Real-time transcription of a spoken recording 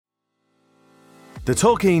The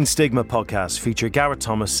Talking Stigma podcast feature Gareth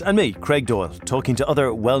Thomas and me, Craig Doyle, talking to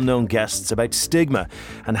other well-known guests about stigma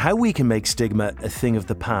and how we can make stigma a thing of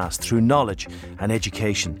the past through knowledge and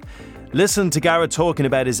education. Listen to Gareth talking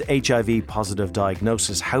about his HIV-positive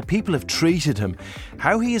diagnosis, how people have treated him,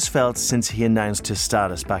 how he has felt since he announced his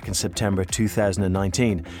status back in September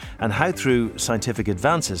 2019, and how through scientific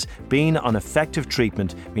advances, being on effective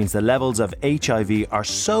treatment means the levels of HIV are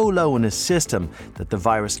so low in his system that the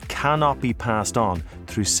virus cannot be passed on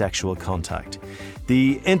through sexual contact.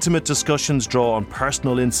 The intimate discussions draw on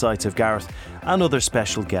personal insights of Gareth and other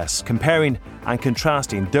special guests, comparing and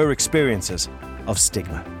contrasting their experiences of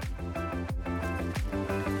stigma.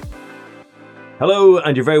 Hello,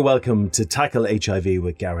 and you're very welcome to Tackle HIV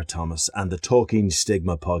with Gareth Thomas and the Talking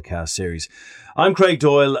Stigma podcast series. I'm Craig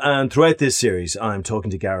Doyle, and throughout this series, I'm talking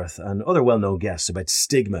to Gareth and other well-known guests about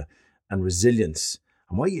stigma and resilience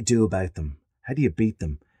and what you do about them. How do you beat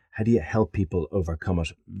them? How do you help people overcome it?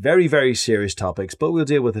 Very, very serious topics, but we'll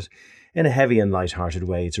deal with it in a heavy and light-hearted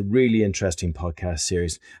way. It's a really interesting podcast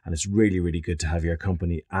series, and it's really, really good to have your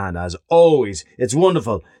company. And as always, it's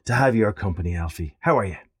wonderful to have your company, Alfie. How are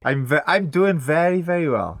you? I'm doing very, very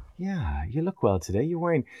well. Yeah, you look well today. You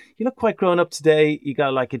look quite grown up today. You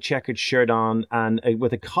got like a checkered shirt on and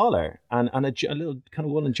with a collar and a little kind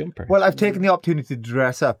of woolen jumper. Well, I've taken the opportunity to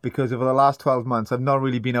dress up because over the last 12 months, I've not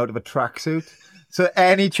really been out of a tracksuit. So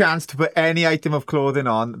any chance to put any item of clothing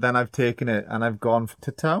on, then I've taken it and I've gone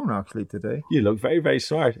to town actually today. You look very, very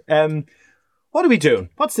smart. What are we doing?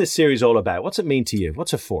 What's this series all about? What's it mean to you?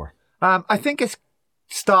 What's it for? I think it's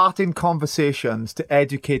starting conversations to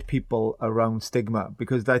educate people around stigma,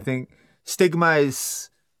 because I think stigma is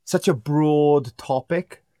such a broad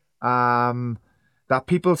topic that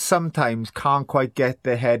people sometimes can't quite get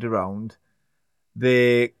their head around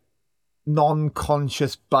the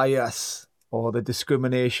non-conscious bias or the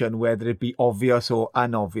discrimination, whether it be obvious or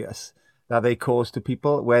unobvious, that they cause to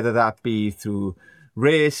people, whether that be through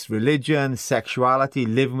race, religion, sexuality,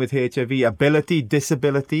 living with HIV, ability,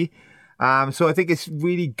 disability. So I think it's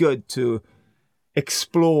really good to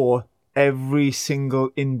explore every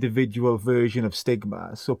single individual version of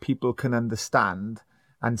stigma so people can understand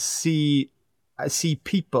and see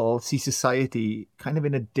society kind of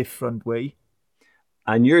in a different way.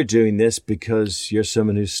 And you're doing this because you're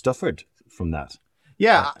someone who's suffered from that.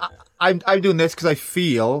 Yeah, I'm doing this because I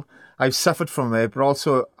feel I've suffered from it, but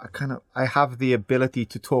also I have the ability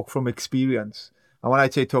to talk from experience. And when I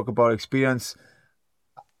say talk about experience,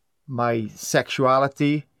 my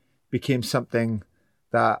sexuality became something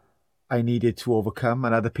that I needed to overcome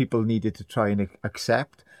and other people needed to try and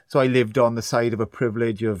accept. So I lived on the side of a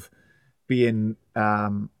privilege of being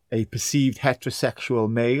a perceived heterosexual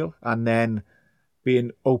male and then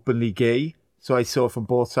being openly gay. So I saw from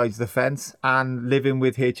both sides of the fence, and living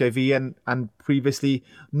with HIV and previously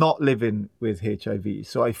not living with HIV.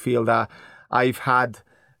 So I feel that I've had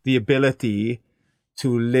the ability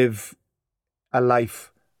to live a life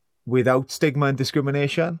without stigma and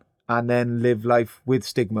discrimination, and then live life with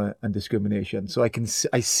stigma and discrimination. So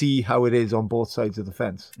I see how it is on both sides of the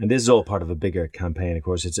fence. And this is all part of a bigger campaign, of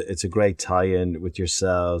course. It's a great tie-in with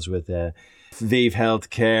yourselves, with Vive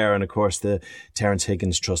Healthcare, and of course the Terence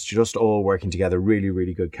Higgins Trust. You're just all working together. Really,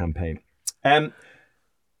 really good campaign.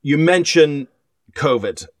 You mentioned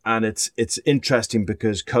COVID, and it's interesting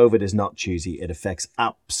because COVID is not choosy. It affects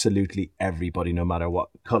absolutely everybody, no matter what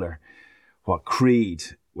colour, what creed,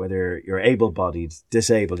 whether you're able-bodied,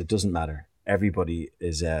 disabled, it doesn't matter. Everybody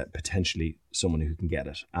is potentially someone who can get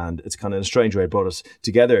it. And it's kind of in a strange way it brought us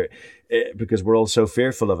together because we're all so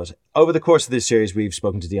fearful of it. Over the course of this series, we've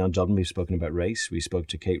spoken to Dion Dudden, we've spoken about race, we spoke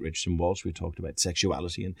to Kate Richardson-Walsh, we talked about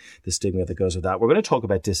sexuality and the stigma that goes with that. We're going to talk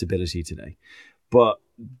about disability today, but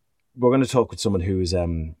we're going to talk with someone who is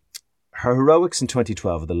her heroics in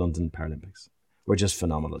 2012 at the London Paralympics were just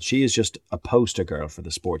phenomenal. She is just a poster girl for the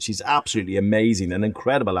sport. She's absolutely amazing, an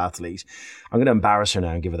incredible athlete. I'm going to embarrass her now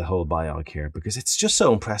and give her the whole biopic here because it's just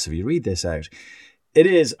so impressive. You read this out. It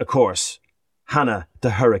is, of course, Hannah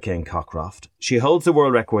the Hurricane Cockcroft. She holds the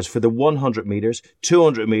world records for the 100 metres,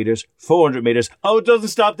 200 metres, 400 metres. Oh, it doesn't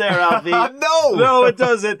stop there, Alfie. No, it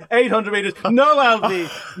doesn't. 800 metres. No, Alfie.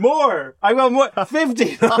 More. I want more.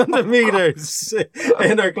 1,500 metres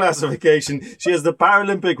in her classification. She has the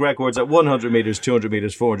Paralympic records at 100 metres, 200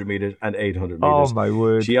 metres, 400 metres and 800 metres. Oh, my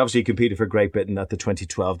word. She obviously competed for Great Britain at the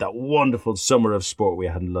 2012, that wonderful summer of sport we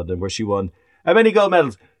had in London where she won how many gold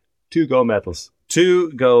medals? 2 gold medals.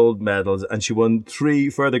 2 gold medals, and she won 3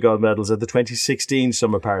 further gold medals at the 2016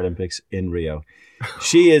 Summer Paralympics in Rio.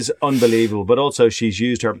 She is unbelievable, but also she's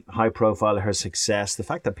used her high profile, her success, the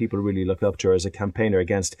fact that people really look up to her as a campaigner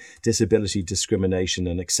against disability discrimination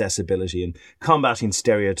and accessibility and combating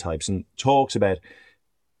stereotypes, and talks about,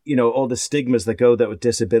 you know, all the stigmas that go with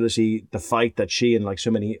disability, the fight that she and like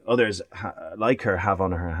so many others like her have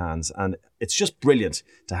on her hands. And it's just brilliant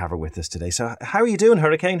to have her with us today. So how are you doing,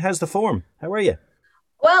 Hurricane? How's the form? How are you?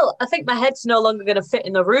 Well, I think my head's no longer going to fit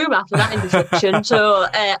in the room after that introduction. So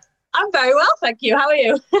I'm very well, thank you. How are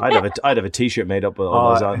you? I'd have a T-shirt made up with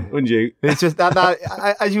all those on, wouldn't you? It's just that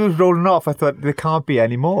as you were rolling off, I thought there can't be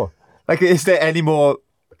any more. Like, is there any more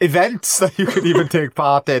events that you could even take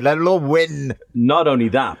part in, let alone win? Not only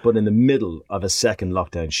that, but in the middle of a second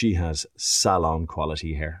lockdown, she has salon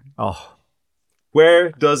quality hair. Oh, where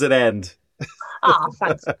does it end?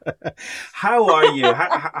 Thanks. How are you?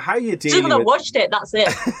 How are you dealing? Just watched it. That's it.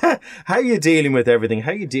 How are you dealing with everything?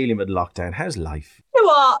 How are you dealing with lockdown? How's life? You know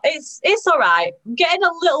what? It's all right. I'm getting a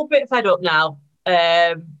little bit fed up now.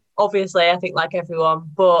 Obviously, I think like everyone,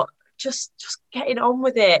 but just getting on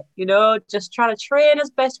with it. You know, just trying to train as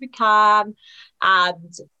best we can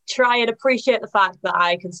and try and appreciate the fact that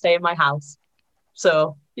I can stay in my house.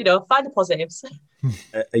 So, you know, find the positives.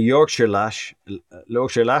 A Yorkshire lash.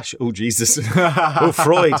 Oh Jesus! Oh,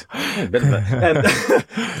 Freud.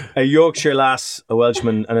 A Yorkshire lass, a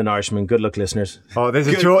Welshman, and an Irishman. Good luck, listeners. Oh, there's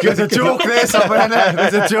a joke. There's a joke there somewhere.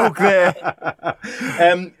 There's a joke there.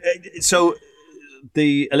 So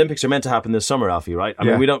the Olympics are meant to happen this summer, Alfie, right? I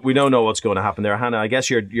mean, we don't know what's going to happen there. Hannah, I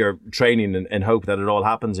guess you're training in hope that it all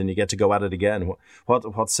happens and you get to go at it again.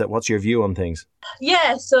 What's your view on things?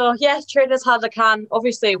 Yeah. So train as hard as I can.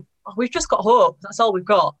 Obviously, we've just got hope. That's all we've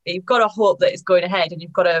got. You've got to hope that it's going ahead, and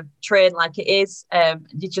you've got to train like it is.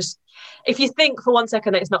 If you think for 1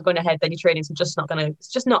 second that it's not going ahead, then your training's just not going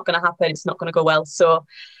to happen. It's not going to go well. So,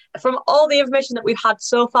 from all the information that we've had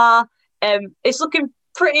so far, it's looking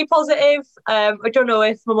pretty positive. I don't know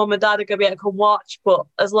if my mum and dad are going to be able to come watch, but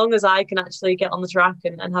as long as I can actually get on the track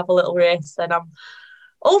and have a little race, then I'm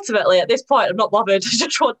ultimately at this point I'm not bothered. I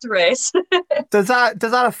just want to race. Does that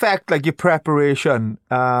affect like your preparation?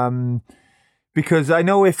 Because I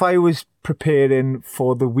know if I was preparing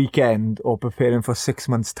for the weekend or preparing for 6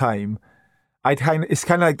 months' time, it's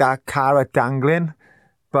kind of like that carrot dangling.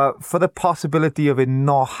 But for the possibility of it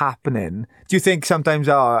not happening, do you think sometimes,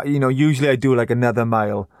 usually I do like another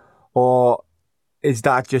mile, or is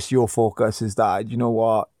that just your focus? Is that, you know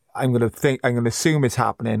what, I'm going to assume it's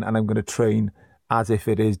happening and I'm going to train as if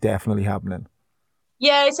it is definitely happening?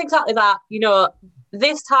 Yeah, it's exactly that. You know,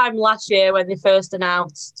 this time last year when they first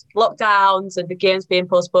announced lockdowns and the games being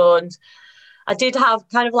postponed, I did have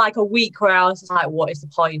kind of like a week where I was just like, what is the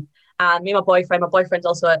point? And me and my boyfriend's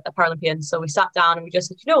also a Paralympian, so we sat down and we just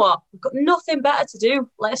said, you know what, we've got nothing better to do.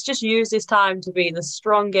 Let's just use this time to be the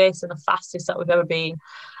strongest and the fastest that we've ever been.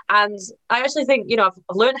 And I actually think, you know,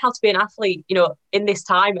 I've learned how to be an athlete, you know, in this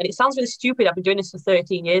time. And it sounds really stupid. I've been doing this for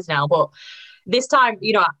 13 years now, but this time,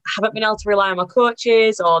 you know, I haven't been able to rely on my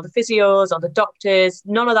coaches or the physios or the doctors.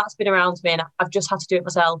 None of that's been around me, and I've just had to do it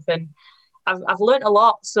myself. And I've learned a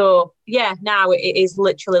lot. So yeah, now it is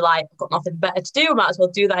literally like I've got nothing better to do. I might as well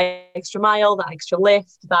do that extra mile, that extra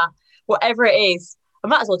lift, that whatever it is. I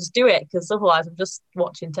might as well just do it, because otherwise I'm just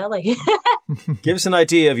watching telly. Give us an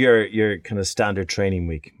idea of your kind of standard training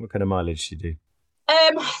week. What kind of mileage do you do?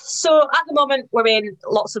 So at the moment we're in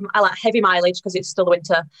I like heavy mileage because it's still the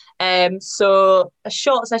winter. So a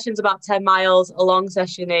short session's about 10 miles. A long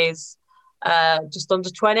session is just under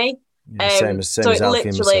 20. Yeah, same as Alfie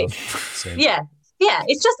and myself. Same. Yeah,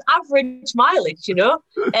 it's just average mileage, you know.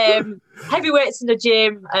 Heavy weights in the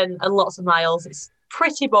gym and lots of miles. It's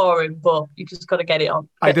pretty boring, but you just got to get it on.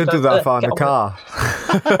 I didn't do that far in the car.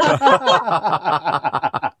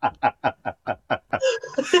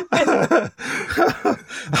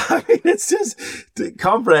 I mean, it's just to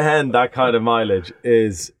comprehend that kind of mileage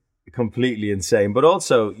is completely insane. But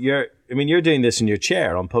also, you're doing this in your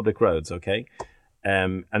chair on public roads, okay?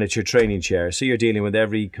 And it's your training chair, so you're dealing with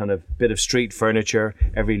every kind of bit of street furniture,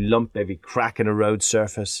 every lump, every crack in a road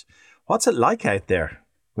surface. What's it like out there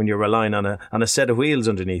when you're relying on a set of wheels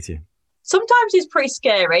underneath you? Sometimes it's pretty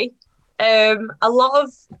scary. A lot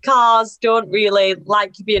of cars don't really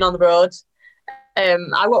like you being on the road.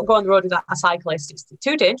 I won't go on the road with a cyclist. It's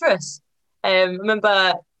too dangerous. I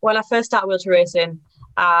remember when I first started wheelchair racing,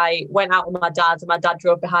 I went out with my dad, and my dad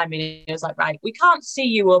drove behind me, and he was like, right, we can't see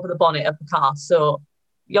you over the bonnet of the car, so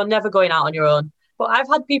you're never going out on your own. But I've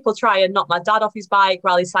had people try and knock my dad off his bike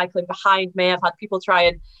while he's cycling behind me. I've had people try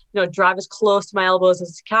and, you know, drive as close to my elbows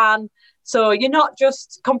as they can. So you're not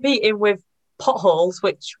just competing with potholes,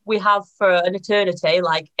 which we have for an eternity,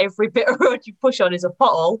 like every bit of road you push on is a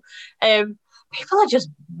pothole, people are just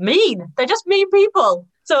mean. They're just mean people.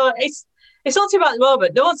 So it's not too bad at the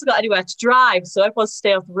moment. No one's got anywhere to drive, so everyone's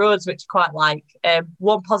staying off the roads, which is quite like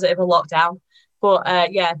one positive of lockdown. But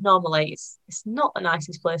normally it's not the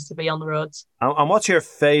nicest place to be on the roads. And what's your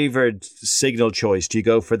favoured signal choice? Do you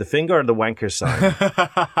go for the finger or the wanker sign?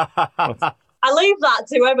 I leave that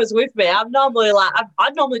to whoever's with me. I'm normally like,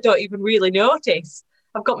 I normally don't even really notice.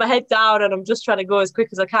 I've got my head down and I'm just trying to go as quick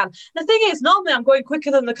as I can. The thing is, normally I'm going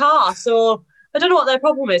quicker than the car, so I don't know what their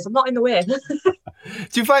problem is. I'm not in the way.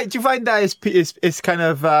 Do you find that it's kind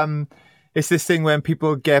of it's this thing when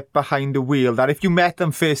people get behind the wheel that if you met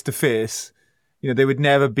them face to face, they would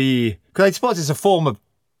never be, because I suppose it's a form of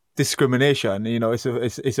discrimination.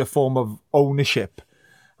 It's a form of ownership.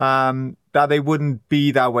 That they wouldn't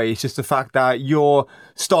be that way. It's just the fact that you're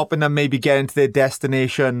stopping them, maybe getting to their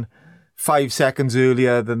destination 5 seconds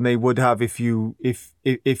earlier than they would have if you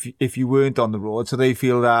weren't on the road. So they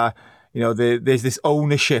feel that there's this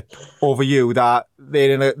ownership over you, that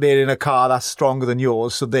they're in a car that's stronger than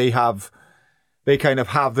yours. So they kind of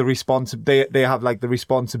have the they have like the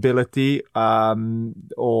responsibility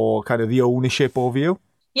or kind of the ownership over you.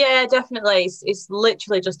 Yeah, definitely. It's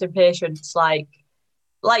literally just impatience.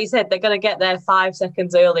 Like you said, they're going to get there 5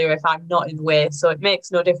 seconds earlier if I'm not in the way, so it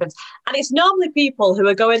makes no difference. And it's normally people who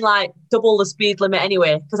are going like double the speed limit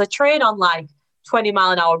anyway, because I train on like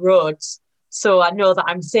 20-mile-an-hour roads, so I know that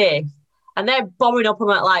I'm safe. And they're bombing up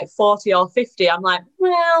them at like 40 or 50. I'm like,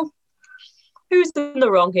 well, who's in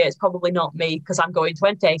the wrong here? It's probably not me because I'm going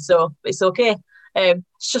 20, so it's okay.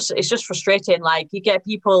 It's just frustrating. Like, you get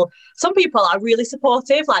people, some people are really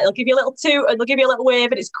supportive, like they'll give you a little toot and they'll give you a little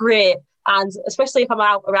wave and it's great. And especially if I'm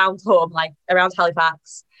out around home, like around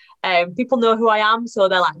Halifax, people know who I am, so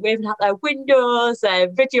they're like waving out their windows, they're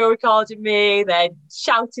video recording me, they're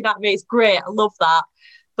shouting at me. It's great, I love that.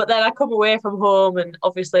 But then I come away from home and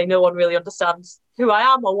obviously no one really understands who I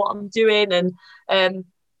am or what I'm doing, and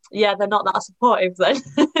they're not that supportive then.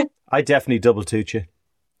 I definitely double toot you.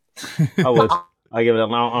 I would. I give it a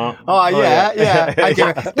no. Oh yeah. I give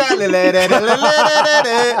it.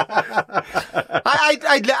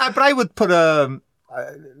 But I would put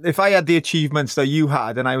if I had the achievements that you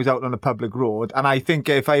had, and I was out on a public road, and I think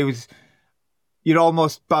if I was, you're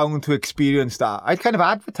almost bound to experience that. I'd kind of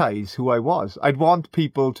advertise who I was. I'd want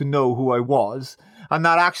people to know who I was, and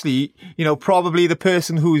that actually, probably the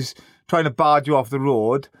person who's trying to barge you off the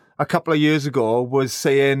road a couple of years ago was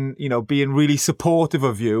saying, being really supportive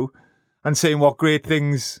of you and saying what great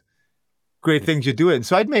things you're doing.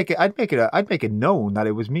 So I'd make it known that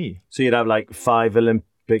it was me. So you'd have like 5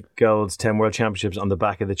 Olympic golds, 10 world championships on the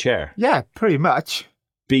back of the chair. Yeah, pretty much.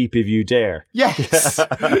 Beep if you dare. Yes.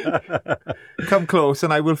 Come close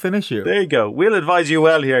and I will finish you. There you go. We'll advise you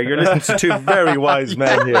well here. You're listening to two very wise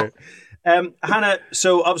men here. Hannah,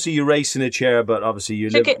 so obviously you race in a chair, but obviously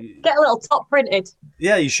you live... Get a little top printed.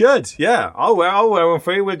 Yeah, you should. Yeah. I'll wear one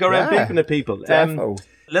for you. We'll go around beeping at people.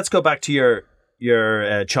 Let's go back to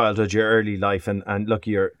your childhood, your early life, and look,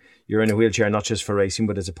 you're in a wheelchair not just for racing,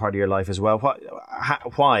 but as a part of your life as well. What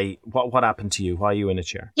happened to you? Why are you in a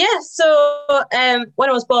chair? Yeah, so when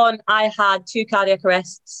I was born, I had 2 cardiac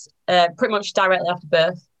arrests, pretty much directly after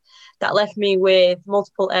birth. That left me with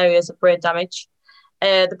multiple areas of brain damage.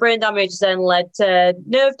 The brain damage then led to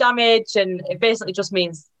nerve damage, and it basically just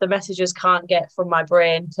means the messages can't get from my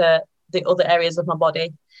brain to the other areas of my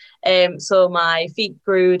body. So my feet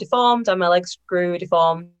grew deformed and my legs grew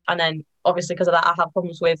deformed, and then obviously because of that I have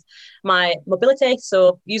problems with my mobility,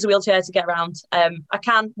 so use a wheelchair to get around. I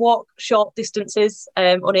can walk short distances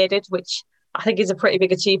unaided, which I think is a pretty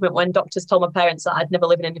big achievement when doctors told my parents that I'd never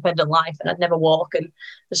live an independent life and I'd never walk and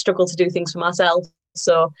struggle to do things for myself.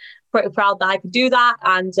 So pretty proud that I could do that,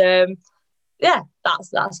 and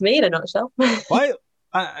that's me in a nutshell. Why?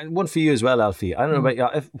 One for you as well, Alfie. I don't know about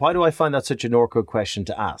you. Why do I find that such an awkward question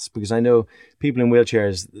to ask? Because I know people in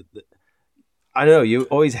wheelchairs, I know you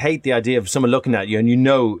always hate the idea of someone looking at you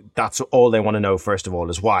and that's all they want to know first of all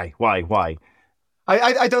is why?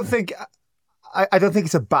 I don't think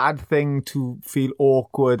it's a bad thing to feel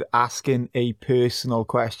awkward asking a personal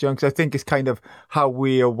question, because I think it's kind of how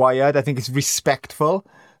we are wired. I think it's respectful.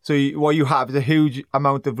 So what you have is a huge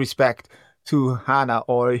amount of respect to Hannah,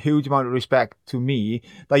 or a huge amount of respect to me,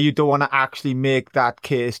 that you don't want to actually make that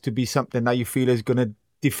case to be something that you feel is going to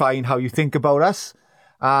define how you think about us.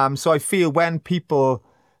 So I feel when people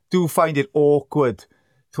do find it awkward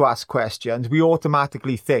to ask questions, we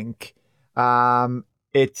automatically think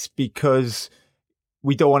it's because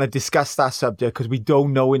we don't want to discuss that subject because we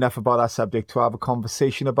don't know enough about that subject to have a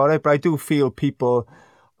conversation about it. But I do feel people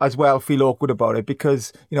as well feel awkward about it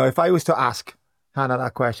because, you know, if I was to ask Hannah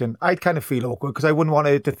that question, I'd kind of feel awkward because I wouldn't want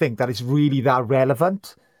her to think that it's really that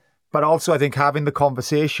relevant. But also I think having the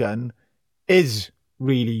conversation is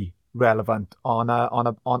really relevant on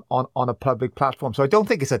a public platform. So I don't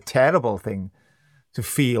think it's a terrible thing to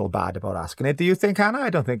feel bad about asking it. Do you think, Hannah? I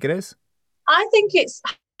don't think it is. I think it's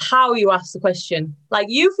how you ask the question. Like,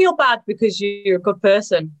 you feel bad because you're a good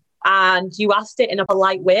person and you asked it in a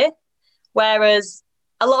polite way. Whereas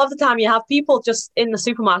a lot of the time you have people just in the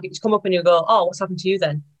supermarket just come up and you go, oh, what's happened to you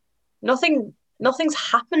then? Nothing's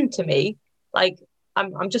happened to me. Like,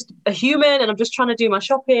 I'm just a human and I'm just trying to do my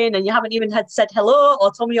shopping and you haven't even said hello or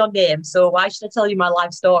told me your name. So why should I tell you my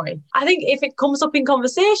life story? I think if it comes up in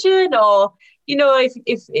conversation or, you know, if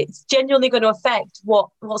it's genuinely going to affect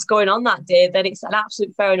what's going on that day, then it's an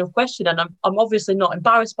absolute fair enough question. And I'm obviously not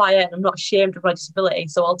embarrassed by it and I'm not ashamed of my disability.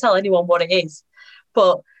 So I'll tell anyone what it is.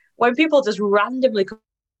 But when people just randomly come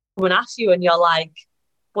and ask you and you're like,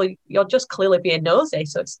 well, you're just clearly being nosy,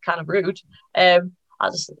 so it's kind of rude.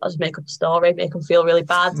 I'll just make up a story, make them feel really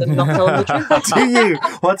bad and not tell them the truth. Do you?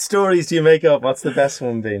 What stories do you make up? What's the best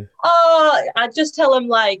one been? Oh, I just tell them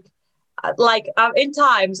like in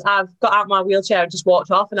times I've got out my wheelchair and just walked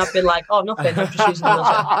off and I've been like, oh, nothing, I'm just using the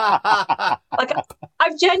wheelchair. Like,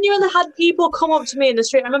 I've genuinely had people come up to me in the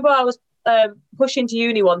street. I remember I was pushing to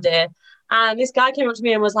uni one day and this guy came up to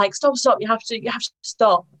me and was like, stop, you have to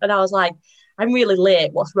stop. And I was like, I'm really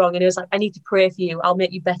late, what's wrong? And he was like, I need to pray for you, I'll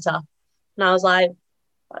make you better. And I was like,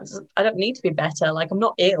 I don't need to be better. Like, I'm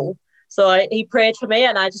not ill. So he prayed for me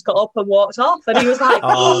and I just got up and walked off. And he was like,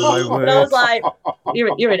 oh, my and I was like,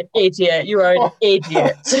 you're an idiot. You are an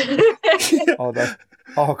idiot.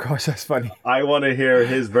 Oh, gosh, that's funny. I want to hear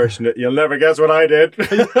his version. You'll never guess what I did.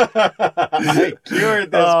 I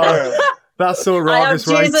cured this girl. That's so wrong. I am it's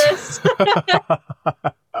right. Jesus.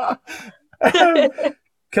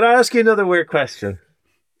 Can I ask you another weird question?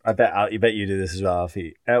 I bet you do this as well,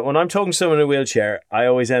 Alfie. When I'm talking to someone in a wheelchair, I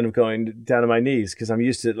always end up going down on my knees because I'm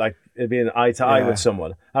used to like being eye to eye with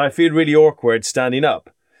someone, and I feel really awkward standing up.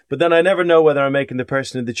 But then I never know whether I'm making the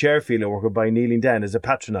person in the chair feel awkward by kneeling down. Is it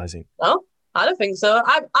patronising? No, I don't think so.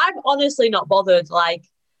 I'm honestly not bothered. Like,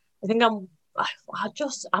 I think I'm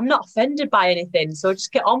not offended by anything. So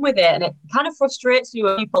just get on with it, and it kind of frustrates you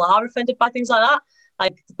when people are offended by things like that.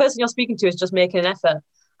 Like, the person you're speaking to is just making an effort.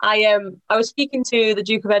 I was speaking to the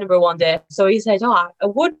Duke of Edinburgh one day, so he said, I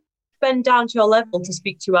would bend down to your level to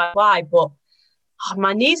speak to you why, but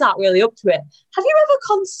my knees aren't really up to it. Have you ever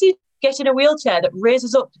considered getting a wheelchair that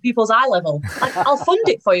raises up to people's eye level? Like, I'll fund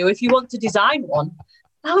it for you if you want to design one.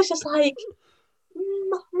 I was just like,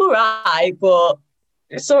 I'm all right, but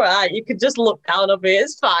it's all right. You can just look down on me.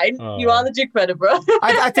 It's fine. Oh. You are the Duke of Edinburgh.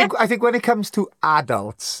 I think when it comes to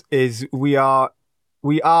adults, we are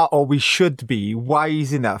or we should be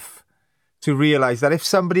wise enough to realise that if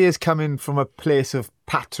somebody is coming from a place of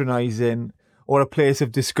patronising or a place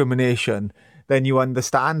of discrimination, then you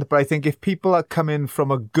understand. But I think if people are coming from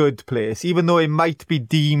a good place, even though it might be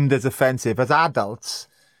deemed as offensive, as adults,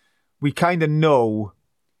 we kind of know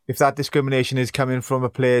if that discrimination is coming from a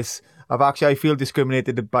place of actually, I feel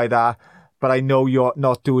discriminated by that, but I know you're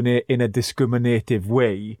not doing it in a discriminative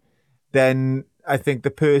way, then I think the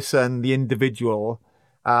person, the individual,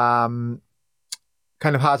 kind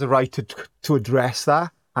of has a right to address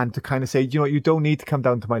that and to kind of say, you know, you don't need to come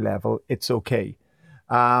down to my level. It's okay.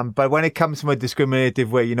 But when it comes from a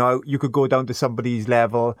discriminative way, you know, you could go down to somebody's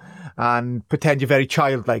level and pretend you're very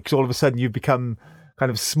childlike. So all of a sudden you become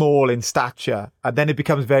kind of small in stature, and then it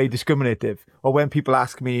becomes very discriminative. Or when people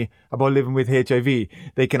ask me about living with HIV,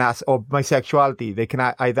 they can ask, or my sexuality, they can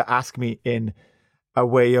either ask me in a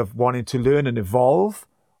way of wanting to learn and evolve,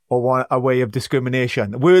 or a way of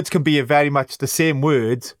discrimination. Words can be very much the same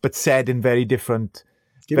words, but said in very different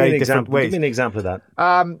ways. Give me an example of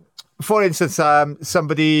that. For instance,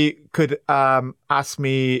 somebody could ask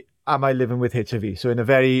me, am I living with HIV? So in a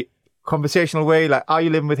very conversational way, like, are you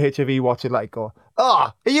living with HIV? What's it like? Or,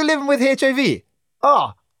 are you living with HIV?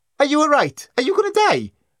 Are you all right? Are you going to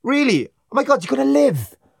die? Really? Oh my God, you're going to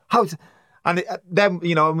live. And them,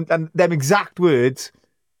 you know, and them exact words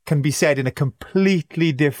can be said in a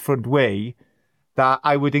completely different way that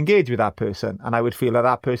I would engage with that person, and I would feel that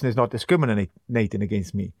that person is not discriminating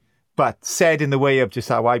against me. But said in the way of just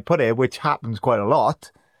how I put it, which happens quite a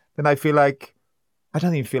lot, then I feel like I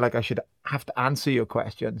don't even feel like I should have to answer your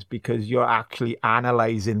questions because you're actually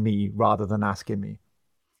analysing me rather than asking me.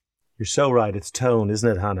 You're so right. It's tone, isn't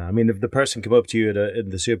it, Hannah? I mean, if the person come up to you in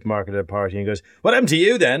the supermarket at a party and goes, "What happened to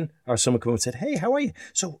you then?" Or someone come up and said, "Hey, how are you?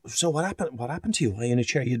 So what happened? What happened to you? Why are you in a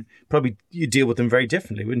chair?" You deal with them very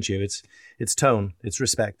differently, wouldn't you? It's tone. It's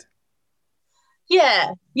respect.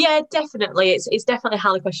 Yeah, definitely. It's definitely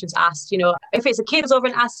how the question's asked. You know, if it's a kid who's over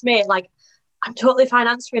and asks me, like, I'm totally fine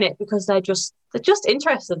answering it because they're just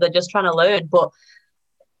interested. They're just trying to learn. But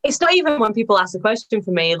it's not even when people ask the question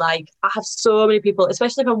for me. Like, I have so many people,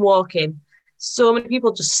 especially if I'm walking, so many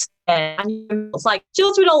people just stare. And it's like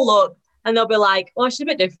children will look and they'll be like, "Oh, she's a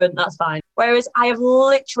bit different. That's fine." Whereas I have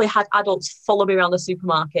literally had adults follow me around the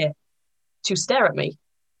supermarket to stare at me.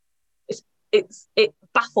 It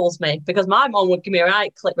baffles me because my mom would give me a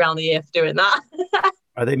right clip round the ear for doing that.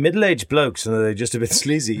 Are they middle-aged blokes and are they just a bit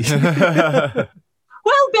sleazy? Well,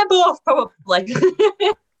 they're both probably.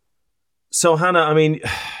 So, Hannah, I mean,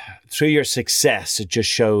 through your success, it just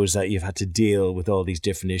shows that you've had to deal with all these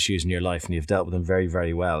different issues in your life and you've dealt with them very,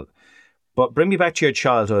 very well. But bring me back to your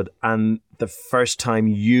childhood and the first time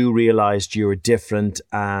you realised you were different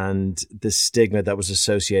and the stigma that was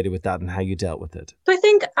associated with that and how you dealt with it. So I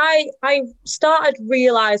think I started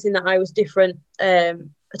realising that I was different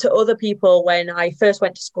to other people when I first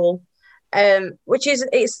went to school, which is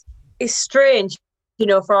it's strange, you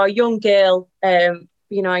know, for a young girl.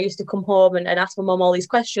 You know, I used to come home and ask my mum all these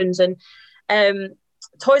questions, and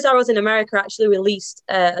Toys R Us in America actually released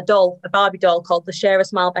a Barbie doll called the Share a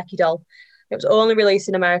Smile Becky doll. It was only released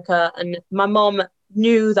in America, and my mum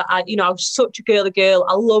knew that I was such a girly girl.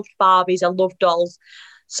 I loved Barbies, I loved dolls.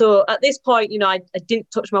 So at this point, you know, I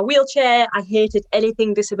didn't touch my wheelchair. I hated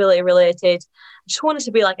anything disability related. I just wanted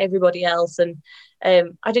to be like everybody else, and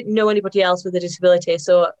I didn't know anybody else with a disability.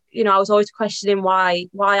 So, you know, I was always questioning why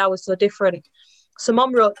I was so different. So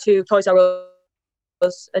Mum wrote to Toys R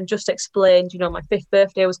Us and just explained, you know, my 5th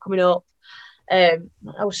birthday was coming up. I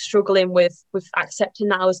was struggling with accepting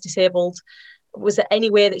that I was disabled. Was there any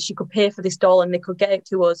way that she could pay for this doll and they could get it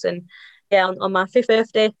to us? And yeah, on my 5th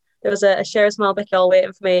birthday, there was a Share a Smile Becky doll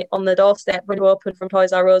waiting for me on the doorstep when we opened from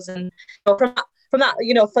Toys R Us. And you know, from that,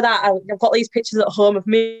 you know, for that, I've got these pictures at home of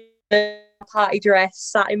me in a party dress,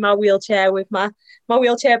 sat in my wheelchair with my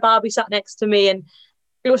wheelchair Barbie sat next to me. And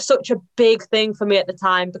it was such a big thing for me at the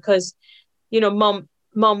time because, you know, Mum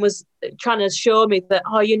was trying to show me that,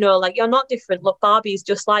 oh, you know, like, you're not different. Look, Barbie's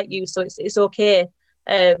just like you, so it's okay.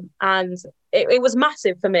 And it was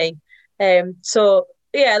massive for me. So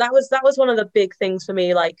yeah, that was one of the big things for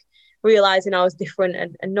me, like realizing I was different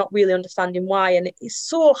and not really understanding why. And it's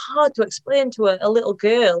so hard to explain to a little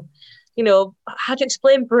girl, you know, how do you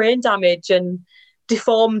explain brain damage and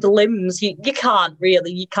deformed limbs? You can't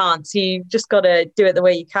really, you can't. So you just got to do it the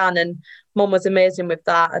way you can. And Mum was amazing with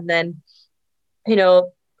that. And then, you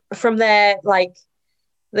know, from there, like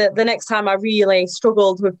the next time I really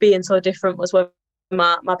struggled with being so different was when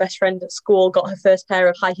my best friend at school got her first pair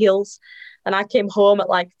of high heels. And I came home at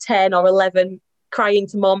like 10 or 11 crying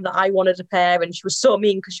to Mum that I wanted a pair, and she was so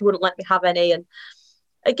mean because she wouldn't let me have any. And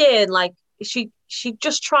again, like she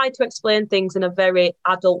just tried to explain things in a very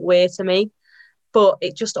adult way to me, but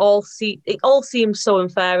it all seemed so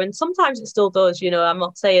unfair, and sometimes it still does. You know, I'm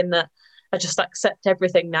not saying that I just accept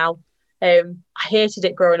everything now. I hated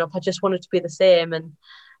it growing up. I just wanted to be the same,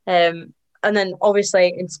 and then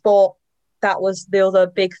obviously in sport, that was the other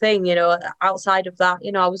big thing. You know, outside of that,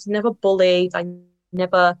 you know, I was never bullied. I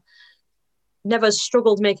never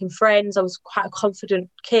struggled making friends. I was quite a confident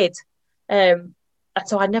kid. And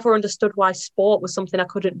so I never understood why sport was something I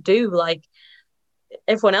couldn't do. Like,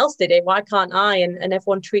 everyone else did it, why can't I? And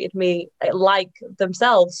everyone treated me like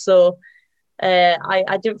themselves. So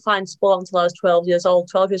I didn't find sport until I was 12 years old.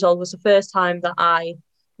 12 years old was the first time that I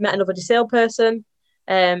met another disabled person.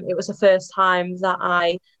 It was the first time that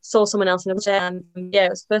I saw someone else in a wheelchair. And yeah, it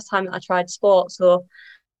was the first time that I tried sport. So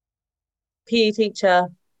PE teacher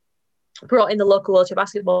brought in the local wheelchair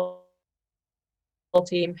basketball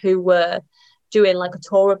team who were doing like a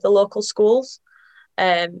tour of the local schools.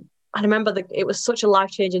 And I remember it was such a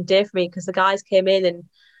life-changing day for me because the guys came in and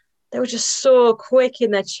they were just so quick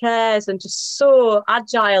in their chairs and just so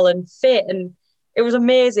agile and fit, and it was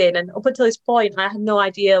amazing. And up until this point, I had no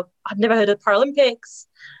idea. I'd never heard of Paralympics.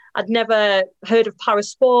 I'd never heard of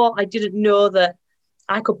parasport. I didn't know that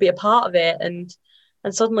I could be a part of it. And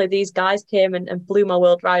suddenly these guys came and blew my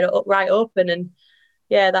world right open. And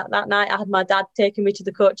yeah, that night I had my dad taking me to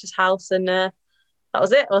the coach's house, and that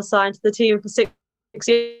was it. I was signed to the team for 6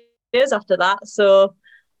 years after that. So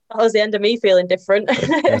that was the end of me feeling different.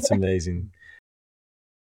 That's amazing.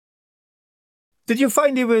 Did you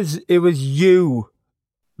find it was you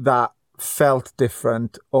that felt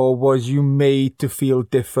different, or was you made to feel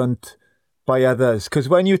different by others? Because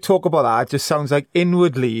when you talk about that, it just sounds like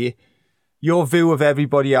inwardly your view of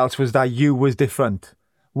everybody else was that you was different.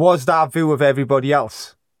 Was that view of everybody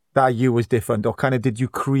else that you was different, or kind of did you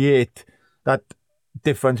create that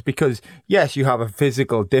difference? Because yes, you have a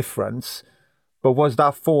physical difference, but was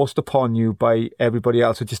that forced upon you by everybody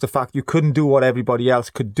else, or just the fact you couldn't do what everybody else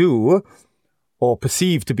could do, or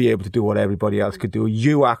perceived to be able to do what everybody else could do?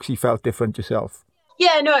 You actually felt different yourself?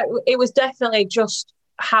 Yeah, no, it was definitely just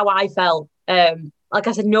how I felt. Like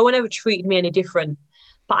I said, no one ever treated me any different.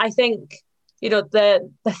 But I think, the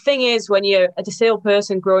thing is, when you're a disabled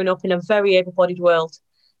person growing up in a very able-bodied world,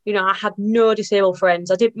 I had no disabled friends.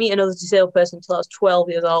 I didn't meet another disabled person until I was 12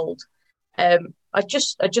 years old. I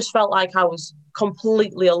just felt like I was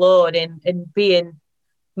completely alone in being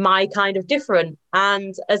my kind of different.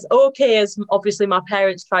 And as okay as obviously my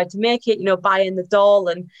parents tried to make it, buying the doll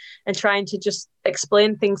and trying to just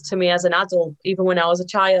explain things to me as an adult, even when I was a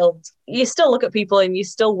child, you still look at people and you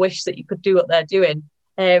still wish that you could do what they're doing.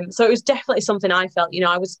 So it was definitely something I felt.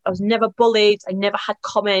 I was never bullied. I never had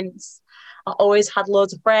comments. I always had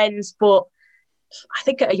loads of friends, but I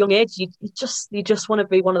think at a young age, you just want to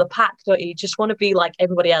be one of the pack, don't you? You just want to be like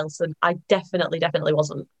everybody else. And I definitely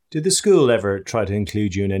wasn't. Did the school ever try to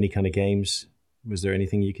include you in any kind of games? Was there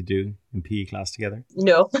anything you could do in PE class together?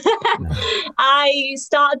 No. I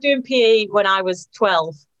started doing PE when I was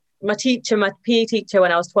 12. My PE teacher,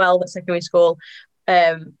 when I was 12 at secondary school,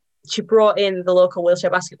 she brought in the local wheelchair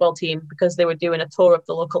basketball team because they were doing a tour of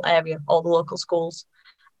the local area, all the local schools.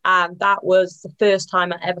 And that was the first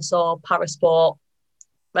time I ever saw parasport.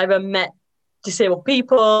 I ever met disabled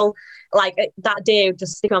people. Like that day,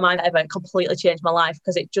 just sticking in my mind, it completely changed my life,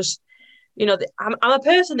 because it just, I'm a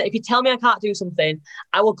person that if you tell me I can't do something,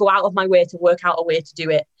 I will go out of my way to work out a way to do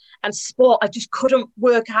it. And sport, I just couldn't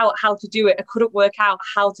work out how to do it. I couldn't work out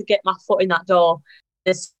how to get my foot in that door.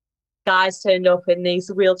 This guys turned up in these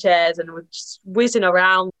wheelchairs and were just whizzing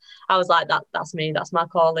around. I was like, that's me. That's my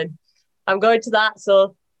calling. I'm going to that.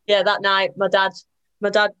 So yeah, that night, my dad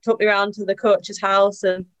took me around to the coach's house,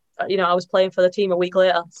 and I was playing for the team a week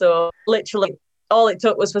later. So literally, all it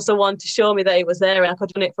took was for someone to show me that it was there, and I could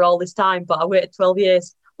have done it for all this time. But I waited 12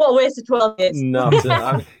 years. What a waste of 12 years! No,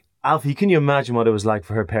 Alfie, can you imagine what it was like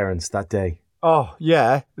for her parents that day? Oh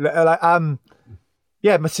yeah,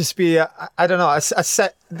 yeah, it must just be. I don't know.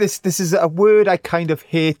 This is a word I kind of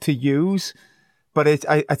hate to use, but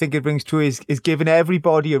I think it rings true. Is giving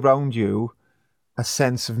everybody around you a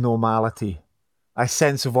sense of normality, a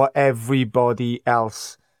sense of what everybody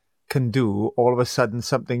else can do. All of a sudden,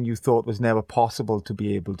 something you thought was never possible to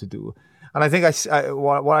be able to do. And I think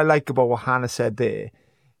what I like about what Hannah said there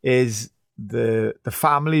is the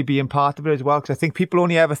family being part of it as well. Because I think people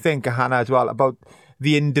only ever think, Hannah, as well, about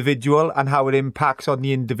the individual and how it impacts on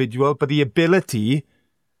the individual, but the ability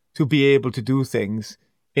to be able to do things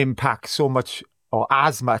impacts so much or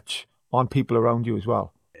as much on people around you as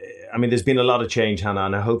well. I mean, there's been a lot of change, Hannah,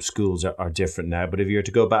 and I hope schools are different now. But if you were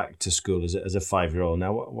to go back to school as a 5-year-old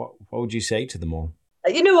now, what would you say to them all?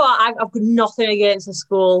 You know what? I've got nothing against the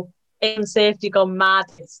school. In safety gone mad.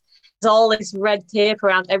 It's all this red tape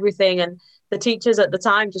around everything, and the teachers at the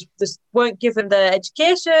time just weren't given the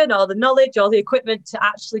education or the knowledge or the equipment to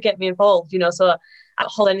actually get me involved. So I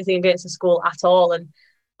don't hold anything against the school at all, and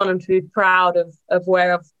I want them to be proud of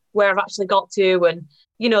where I've actually got to. And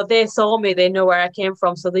they saw me, they know where I came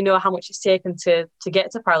from, so they know how much it's taken to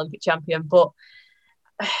get to Paralympic champion. But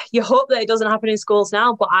you hope that it doesn't happen in schools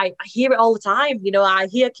now, but I hear it all the time. I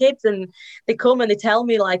hear kids and they come and they tell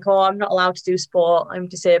me like, oh, I'm not allowed to do sport, I'm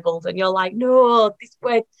disabled. And you're like, no,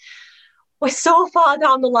 we're so far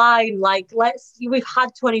down the line. Like, we've had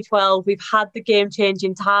 2012, we've had the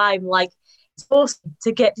game-changing time. Like, it's supposed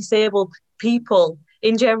to get disabled people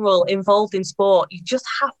in general involved in sport. You just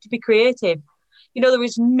have to be creative. There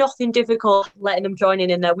is nothing difficult letting them join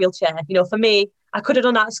in their wheelchair. For me, I could have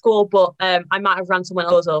done that at school, but I might have ran someone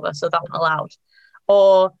else over, so that wasn't allowed.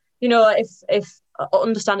 Or, if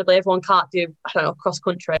understandably everyone can't do, I don't know, cross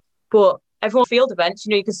country, but everyone field events,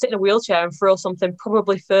 you can sit in a wheelchair and throw something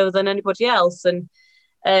probably further than anybody else. And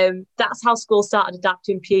that's how school started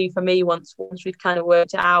adapting PE for me once we'd kind of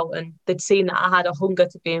worked it out and they'd seen that I had a hunger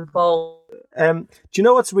to be involved. Do you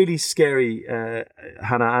know what's really scary,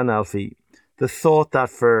 Hannah and Alfie? The thought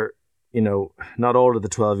that for, not all of the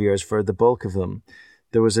 12 years, for the bulk of them,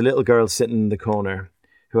 there was a little girl sitting in the corner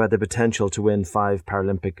who had the potential to win 5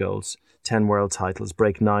 Paralympic golds, 10 world titles,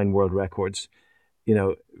 break 9 world records,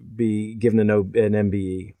 be given an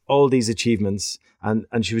MBE, all these achievements, and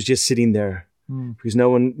she was just sitting there because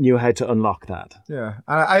no one knew how to unlock that. Yeah,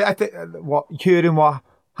 and I think hearing what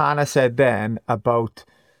Hannah said then about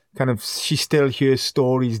kind of, she still hears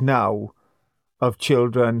stories now of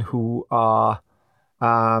children who are,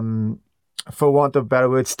 for want of a better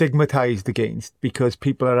word, stigmatized against because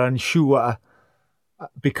people are unsure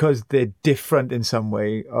because they're different in some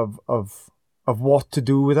way of what to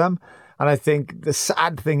do with them. And I think the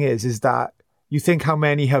sad thing is that you think how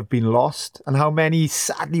many have been lost and how many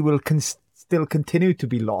sadly will still continue to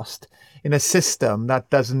be lost in a system that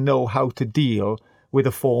doesn't know how to deal with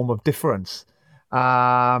a form of difference.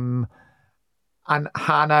 And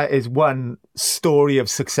Hannah is one story of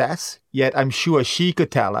success, yet I'm sure she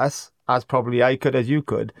could tell us, as probably I could, as you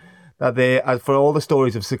could, that for all the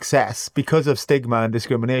stories of success, because of stigma and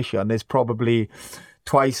discrimination, there's probably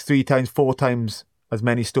 2x, 3x, 4x as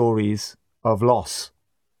many stories of loss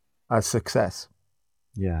as success.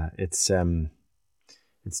 Yeah, it's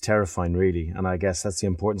terrifying, really, and I guess that's the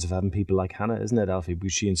importance of having people like Hannah, isn't it, Alfie?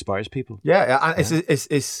 Because she inspires people. Yeah, and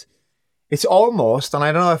it's almost, and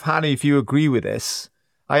I don't know if Hannah, if you agree with this,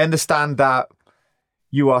 I understand that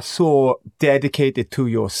you are so dedicated to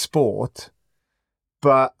your sport,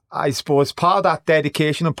 but I suppose part of that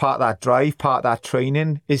dedication and part of that drive, part of that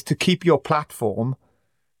training is to keep your platform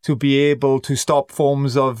to be able to stop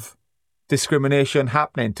forms of discrimination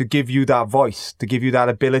happening, to give you that voice, to give you that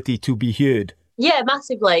ability to be heard. Yeah,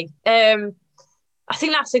 massively. I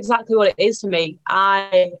think that's exactly what it is for me.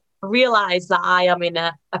 I realise that I am in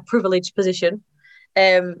a privileged position.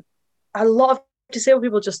 A lot of disabled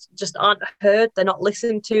people just aren't heard. They're not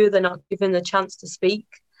listened to. They're not given the chance to speak.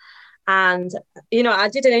 And, I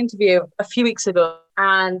did an interview a few weeks ago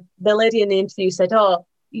and the lady in the interview said, "Oh,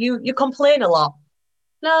 you complain a lot."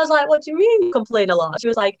 And I was like, "What do you mean you complain a lot?" She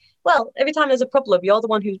was like, "Well, every time there's a problem, you're the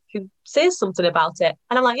one who says something about it."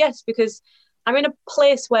 And I'm like, "Yes, because I'm in a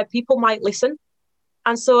place where people might listen.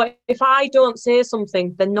 And so if I don't say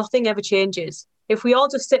something, then nothing ever changes. If we all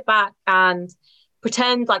just sit back and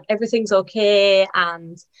pretend like everything's okay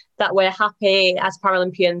and that we're happy as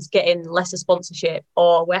Paralympians getting lesser sponsorship,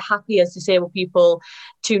 or we're happy as disabled people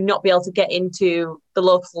to not be able to get into the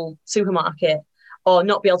local supermarket or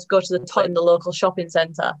not be able to go to the toilet in the local shopping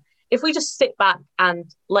centre. If we just sit back and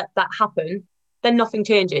let that happen, then nothing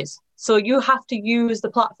changes. So you have to use the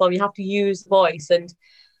platform, you have to use the voice. And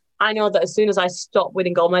I know that as soon as I stop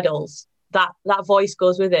winning gold medals, that voice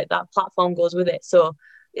goes with it, that platform goes with it. So,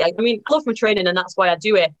 I love my training and that's why I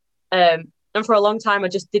do it. And for a long time, I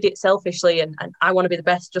just did it selfishly and I want to be the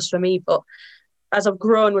best just for me. But as I've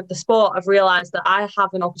grown with the sport, I've realised that I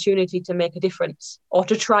have an opportunity to make a difference or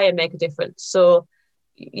to try and make a difference. So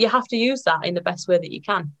you have to use that in the best way that you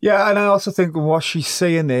can. Yeah, and I also think what she's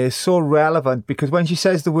saying there is so relevant because when she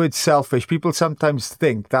says the word selfish, people sometimes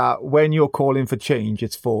think that when you're calling for change,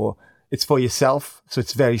 it's for yourself. So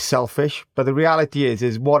it's very selfish. But the reality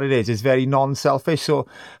is what it is very non-selfish. So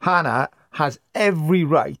Hannah has every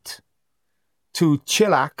right to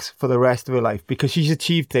chillax for the rest of her life because she's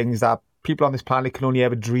achieved things that people on this planet can only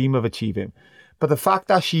ever dream of achieving. But the fact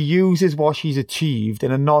that she uses what she's achieved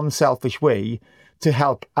in a non-selfish way to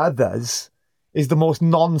help others is the most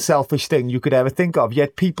non-selfish thing you could ever think of.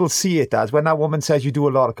 Yet people see it as, when that woman says you do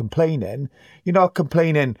a lot of complaining, you're not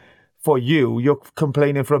complaining for you're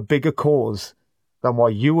complaining for a bigger cause than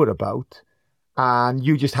what you were about. And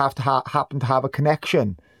you just have to happen to have a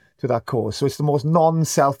connection to that cause. So it's the most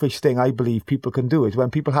non-selfish thing I believe people can do is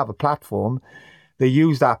when people have a platform, they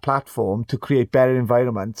use that platform to create better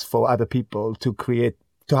environments for other people, to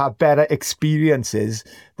have better experiences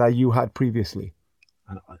that you had previously.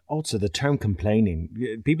 And also the term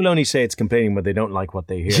complaining. People only say it's complaining when they don't like what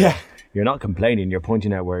they hear. Yeah. You're not complaining. You're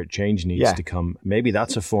pointing out where change needs to come. Maybe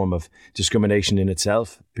that's a form of discrimination in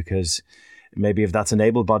itself because maybe if that's an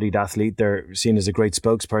able-bodied athlete, they're seen as a great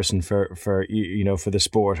spokesperson for the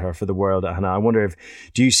sport or for the world. And I wonder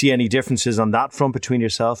do you see any differences on that front between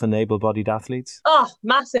yourself and able-bodied athletes? Oh,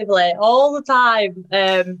 massively, all the time.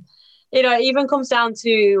 It even comes down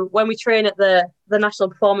to when we train at the National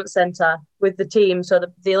Performance Centre with the team. So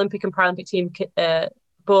the Olympic and Paralympic team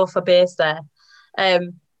both are based there.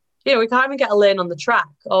 We can't even get a lane on the track,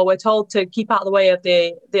 or we're told to keep out of the way of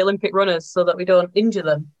the Olympic runners so that we don't injure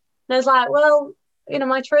them. And it's like, well,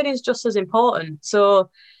 my training is just as important. So,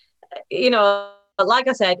 like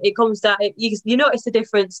I said, it comes down, you notice the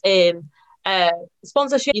difference in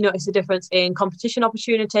sponsorship, you notice the difference in competition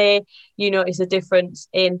opportunity, you notice the difference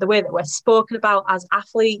in the way that we're spoken about as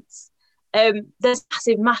athletes. There's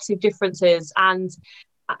massive differences. And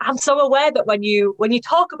I'm so aware that when you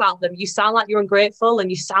talk about them, you sound like you're ungrateful and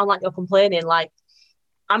you sound like you're complaining. Like,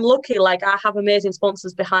 I'm lucky, like I have amazing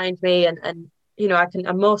sponsors behind me and I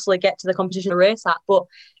can mostly get to the competition to race at. But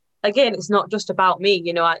again, it's not just about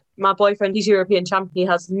me. My boyfriend, he's European champion.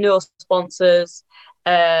 He has no sponsors.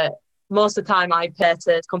 Most of the time I pay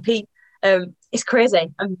to compete. It's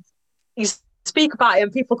crazy. And you speak about it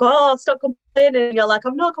and people go, "Oh, stop complaining." And you're like,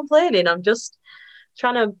 "I'm not complaining. I'm just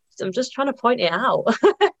trying to point it out."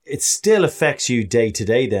 It still affects you day to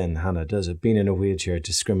day then, Hannah, does it? Being in a wheelchair,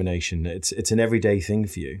 discrimination, it's an everyday thing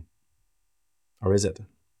for you. Or is it?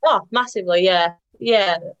 Oh, massively, yeah.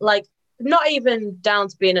 Yeah. Like not even down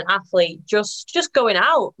to being an athlete, just going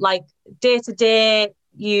out. Like day to day,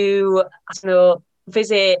 you I don't know,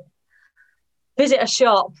 visit a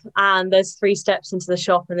shop and there's 3 steps into the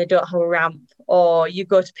shop and they don't have a ramp, or you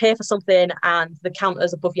go to pay for something and the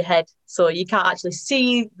counter's above your head so you can't actually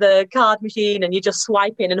see the card machine and you're just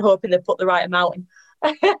swiping and hoping they put the right amount in.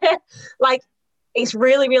 Like it's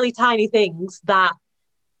really really tiny things that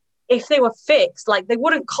if they were fixed, like they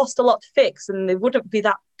wouldn't cost a lot to fix and they wouldn't be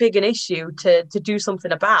that big an issue to do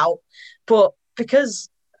something about. But because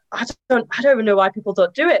I don't even know why people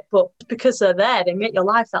don't do it, but because they're there, they make your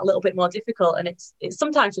life that little bit more difficult, and it's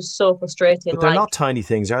sometimes just so frustrating. But they're not tiny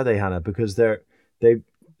things, are they, Hannah? Because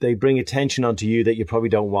they bring attention onto you that you probably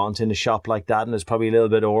don't want in a shop like that, and it's probably a little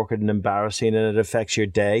bit awkward and embarrassing, and it affects your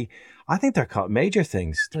day. I think they're major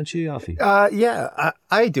things, don't you, Alfie? Yeah,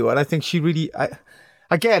 I do, and I think she really.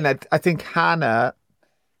 I think Hannah,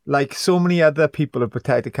 like so many other people of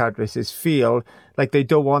protected characteristics, feel like they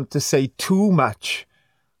don't want to say too much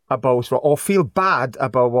about or feel bad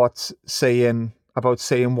about saying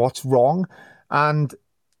what's wrong. And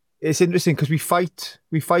it's interesting because we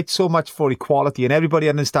fight so much for equality, and everybody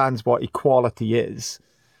understands what equality is,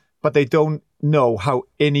 but they don't know how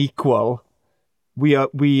unequal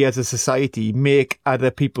we as a society make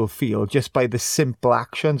other people feel just by the simple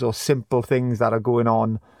actions or simple things that are going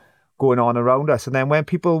on around us. And then when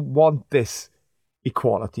people want this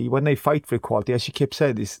equality, when they fight for equality, as she kept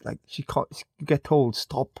saying, it's like you get told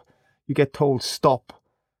stop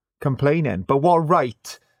complaining. But what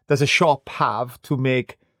right does a shop have to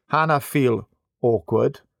make Hannah feel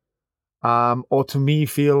awkward, or to me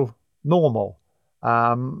feel normal?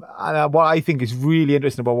 And what I think is really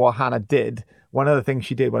interesting about what Hannah did, one of the things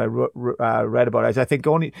she did when I read about it, is I think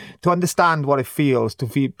only to understand what it feels to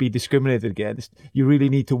be discriminated against, you really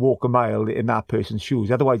need to walk a mile in that person's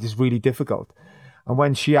shoes. Otherwise, it's really difficult. And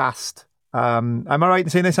when she asked, am I right in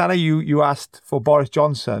saying this, Hannah? You asked for Boris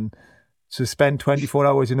Johnson to spend 24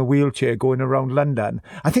 hours in a wheelchair going around London.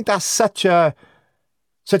 I think that's such an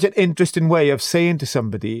interesting way of saying to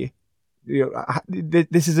somebody,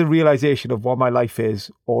 this is a realization of what my life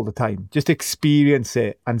is all the time. Just experience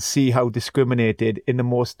it and see how discriminated in the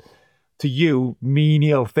most, to you,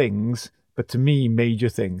 menial things, but to me, major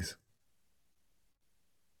things.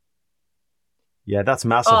 Yeah, that's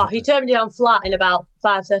massive. Oh, he turned me down flat in about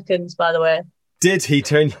 5 seconds, by the way. Did he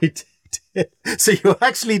turn you? So you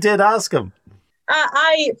actually did ask him?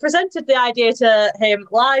 I presented the idea to him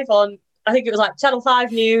live on, I think it was like Channel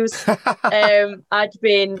 5 News. I'd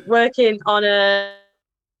been working on a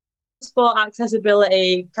sport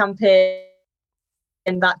accessibility campaign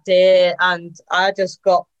that day, and I just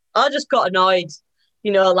got annoyed.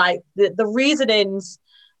 Like the reasonings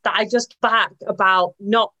that I just back about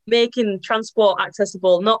not making transport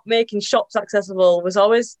accessible, not making shops accessible was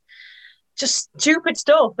always just stupid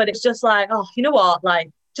stuff. And it's just like, oh, you know what? Like,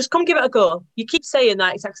 just come give it a go. You keep saying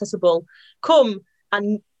that it's accessible. Come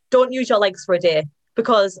and don't use your legs for a day,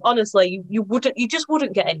 because honestly, you just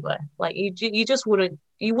wouldn't get anywhere. Like you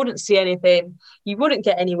wouldn't see anything. You wouldn't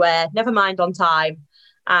get anywhere. Never mind on time,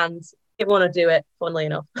 and you want to do it. Funnily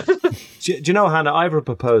enough. do you know, Hannah? I have a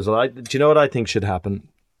proposal. Do you know what I think should happen?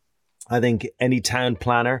 I think any town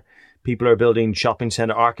planner, people are building shopping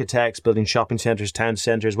centre, architects building shopping centres, town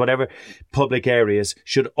centres, whatever public areas,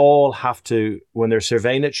 should all have to, when they're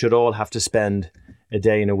surveying it, should all have to spend a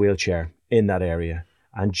day in a wheelchair in that area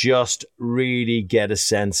and just really get a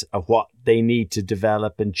sense of what they need to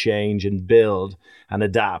develop and change and build and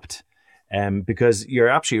adapt. Because you're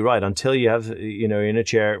absolutely right. Until you have, you're in a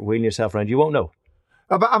chair wheeling yourself around, you won't know.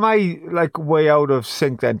 But am I like way out of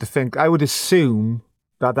sync then to think, I would assume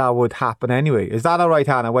that would happen anyway. Is that all right,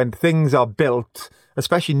 Hannah? When things are built,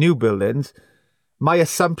 especially new buildings, my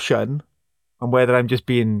assumption, and whether I'm just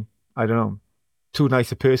being, I don't know, too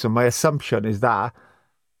nice a person, my assumption is that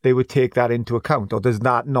they would take that into account, or does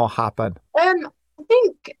that not happen?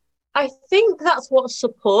 I think that's what's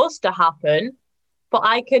supposed to happen, but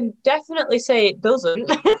I can definitely say it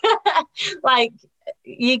doesn't. Like,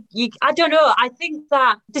 I don't know. I think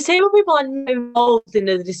that disabled people are not involved in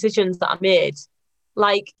the decisions that are made.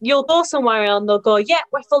 Like, you'll go somewhere and they'll go, yeah,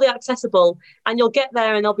 we're fully accessible. And you'll get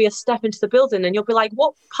there and there'll be a step into the building and you'll be like,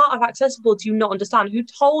 what part of accessible do you not understand? Who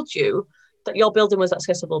told you that your building was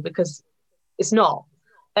accessible? Because it's not.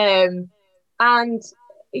 And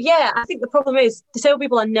yeah, I think the problem is disabled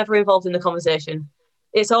people are never involved in the conversation.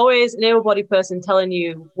 It's always an able-bodied person telling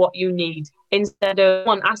you what you need instead of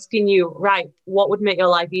one asking you, right, what would make your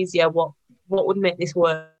life easier? What would make this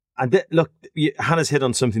work? And look, Hannah's hit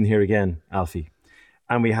on something here again, Alfie.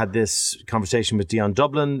 and we had this conversation with Dion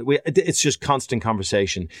Dublin. It's just constant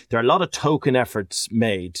conversation. There are a lot of token efforts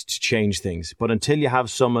made to change things, but until you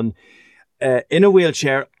have someone in a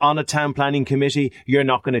wheelchair on a town planning committee, you're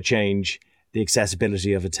not going to change the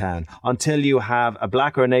accessibility of a town. Until you have a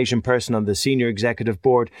black or an Asian person on the senior executive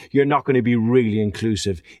board, you're not going to be really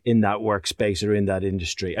inclusive in that workspace or in that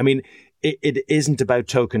industry. I mean, it isn't about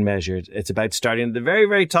token measured. It's about starting at the very,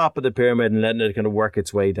 very top of the pyramid and letting it kind of work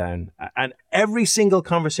its way down. And every single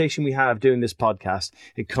conversation we have doing this podcast,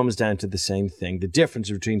 it comes down to the same thing, the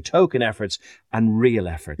difference between token efforts and real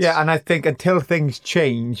efforts. Yeah, and I think until things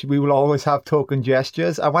change, we will always have token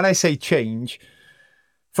gestures. And when I say change,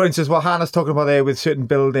 for instance, what Hannah's talking about there with certain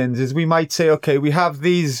buildings is we might say, okay, we have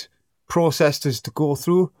these processes to go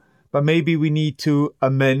through, but maybe we need to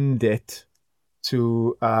amend it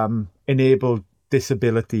to enable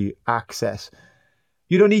disability access.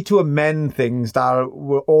 You don't need to amend things that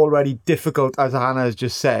were already difficult, as Hannah has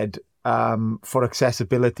just said, for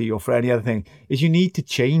accessibility or for any other thing. Is you need to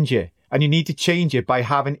change it. And you need to change it by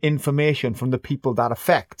having information from the people that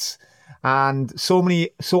affects. And so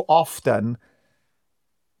often,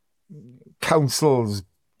 councils,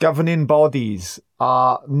 governing bodies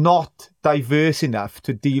are not diverse enough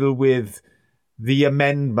to deal with the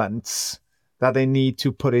amendments that they need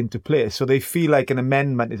to put into place. So they feel like an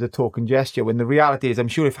amendment is a token gesture, when the reality is, I'm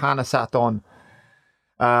sure if Hannah sat on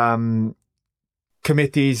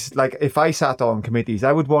committees, like if I sat on committees,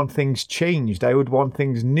 I would want things changed. I would want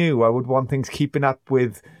things new. I would want things keeping up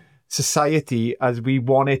with society as we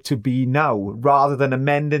want it to be now, rather than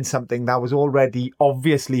amending something that was already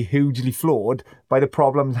obviously hugely flawed by the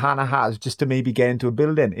problems Hannah has just to maybe get into a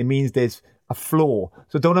building. It means there's a flaw.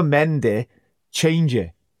 So don't amend it, change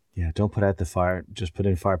it. Yeah, don't put out the fire, just put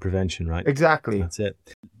in fire prevention, right? Exactly. That's it.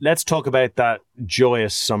 Let's talk about that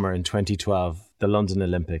joyous summer in 2012, the London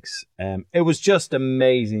Olympics. It was just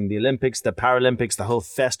amazing. The Olympics, the Paralympics, the whole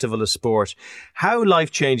festival of sport. How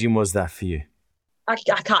life-changing was that for you? I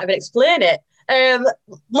can't even explain it.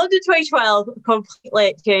 London 2012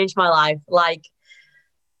 completely changed my life. Like,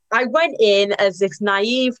 I went in as this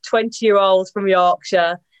naive 20-year-old from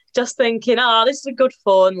Yorkshire, just thinking, this is good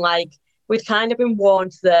fun. Like, we'd kind of been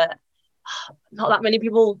warned that not that many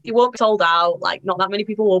people, it won't be sold out. Like, not that many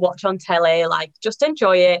people will watch on telly. Like, just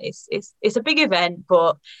enjoy it. It's a big event,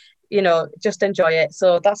 but just enjoy it.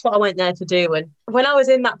 So that's what I went there to do. And when I was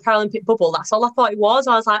in that Paralympic bubble, that's all I thought it was.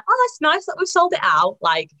 I was like, that's nice that we've sold it out.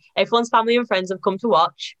 Like, everyone's family and friends have come to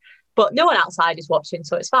watch, but no one outside is watching,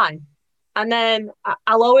 so it's fine. And then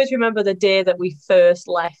I'll always remember the day that we first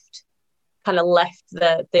left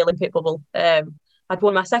the Olympic bubble. I'd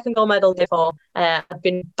won my second gold medal before. I'd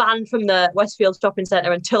been banned from the Westfield shopping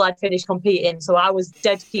centre until I'd finished competing. So I was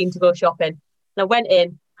dead keen to go shopping. And I went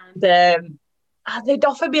in and they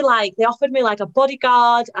offered me like a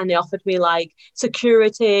bodyguard, and they offered me like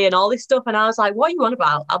security and all this stuff. And I was like, what are you on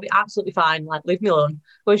about? I'll be absolutely fine. Like, leave me alone.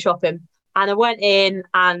 Go shopping. And I went in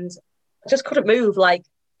and I just couldn't move. Like,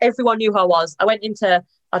 everyone knew who I was. I went into,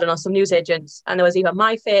 I don't know, some newsagents, and there was either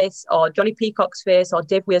my face or Johnny Peacock's face or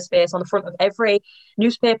Dave Weir's face on the front of every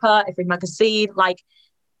newspaper, every magazine. Like,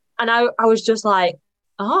 and I was just like,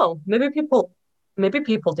 maybe people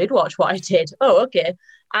did watch what I did. Oh, okay.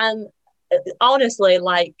 And honestly,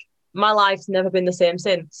 like, my life's never been the same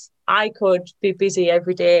since. I could be busy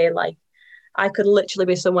every day. Like, I could literally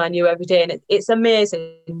be somewhere new every day, and it's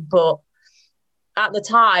amazing. But at the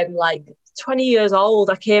time, like 20 years old,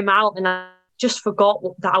 I came out and I just forgot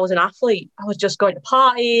that I was an athlete. I was just going to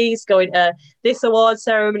parties, going to this award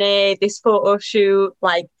ceremony, this photo shoot,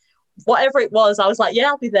 like whatever it was. I was like, yeah,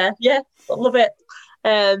 I'll be there. Yeah, I love it.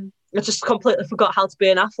 I just completely forgot how to be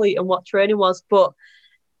an athlete and what training was. But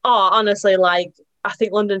honestly, like, I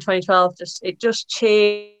think London 2012 just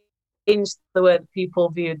changed the way that people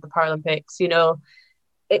viewed the Paralympics.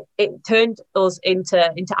 It turned us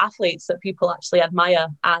into athletes that people actually admire,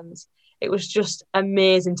 and it was just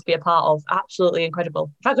amazing to be a part of. Absolutely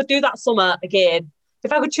incredible. If I could do that summer again,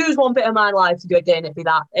 if I could choose one bit of my life to do again, it'd be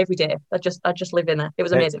that every day. I'd just live in there. It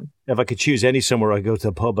was amazing. If I could choose any summer I go to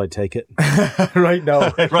a pub, I'd take it. Right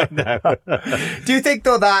now. Right now. Do you think,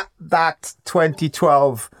 though, that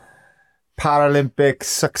 2012 Paralympic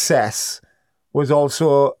success was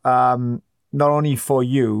also not only for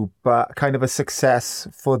you, but kind of a success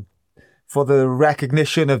for the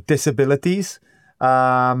recognition of disabilities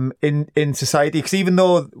in society? Because even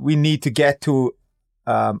though we need to get to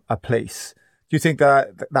a place, do you think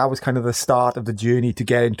that was kind of the start of the journey to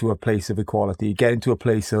get into a place of equality, get into a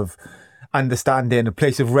place of understanding, a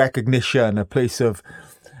place of recognition, a place of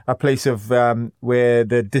where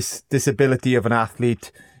the disability of an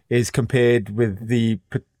athlete is compared with the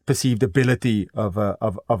perceived ability of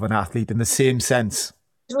an athlete in the same sense.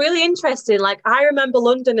 It's really interesting. Like, I remember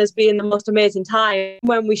London as being the most amazing time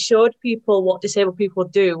when we showed people what disabled people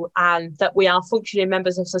do and that we are functioning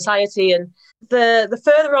members of society. And the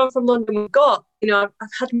further on from London we got, I've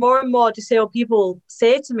had more and more disabled people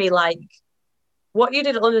say to me, like, what you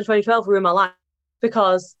did at London 2012 ruined my life,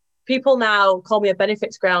 because people now call me a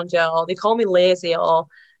benefits grounder, or they call me lazy, or,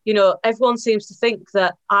 everyone seems to think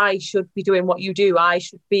that I should be doing what you do. I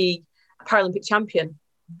should be a Paralympic champion.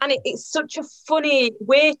 And it's such a funny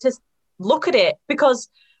way to look at it, because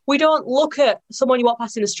we don't look at someone you walk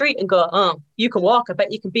past in the street and go, oh, you can walk, I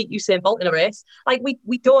bet you can beat Usain Bolt in a race. Like,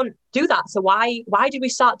 we don't do that. So why did we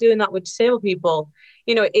start doing that with disabled people?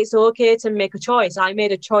 It's okay to make a choice. I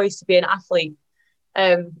made a choice to be an athlete.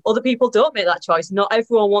 Other people don't make that choice. Not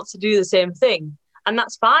everyone wants to do the same thing, and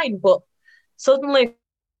that's fine. But suddenly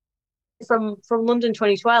from London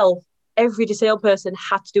 2012, every disabled person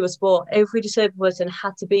had to do a sport. Every disabled person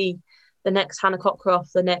had to be the next Hannah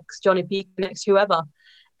Cockcroft, the next Johnny Peake, the next whoever.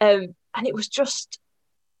 And it's just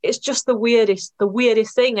the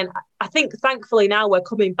weirdest thing. And I think thankfully now we're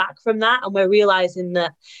coming back from that, and we're realising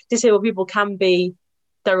that disabled people can be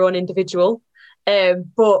their own individual.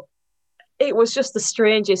 But it was just the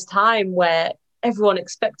strangest time where everyone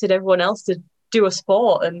expected everyone else to do a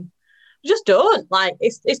sport, and just don't. Like,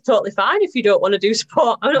 it's totally fine if you don't want to do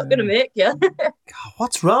sport. I'm not going to make you. God,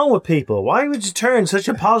 what's wrong with people? Why would you turn such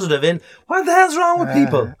a positive in? What the hell's wrong with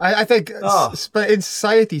people? I think in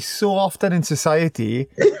society, so often in society,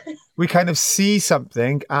 we kind of see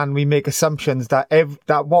something and we make assumptions that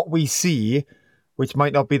that what we see, which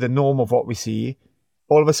might not be the norm of what we see,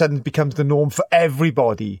 all of a sudden becomes the norm for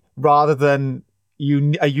everybody, rather than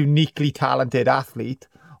a uniquely talented athlete.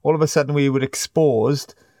 All of a sudden we were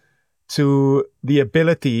exposed to the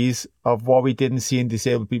abilities of what we didn't see in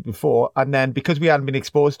disabled people before. And then because we hadn't been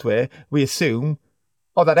exposed to it, we assume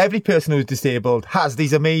that every person who's disabled has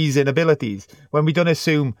these amazing abilities, when we don't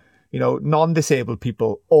assume, non-disabled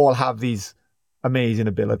people all have these amazing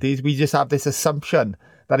abilities. We just have this assumption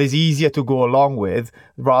that is easier to go along with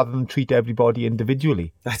rather than treat everybody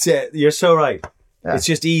individually. That's it. You're so right. Yeah. It's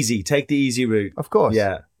just easy. Take the easy route. Of course.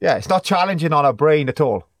 Yeah. Yeah, it's not challenging on our brain at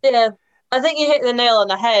all. Yeah. I think you hit the nail on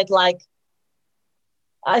the head. Like,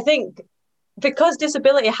 I think because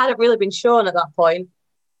disability hadn't really been shown at that point,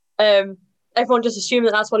 everyone just assumed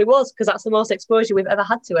that that's what it was, because that's the most exposure we've ever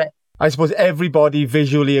had to it. I suppose everybody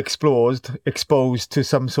visually exposed to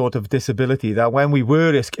some sort of disability, that when we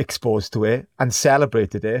were exposed to it and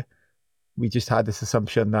celebrated it, we just had this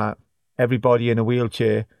assumption that everybody in a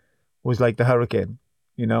wheelchair was like the Hurricane,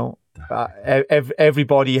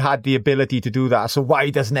 everybody had the ability to do that. So why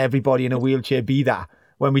doesn't everybody in a wheelchair be that,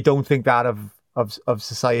 when we don't think that of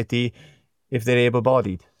society if they're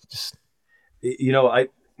able-bodied? Just,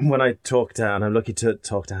 when I talk to, and I'm lucky to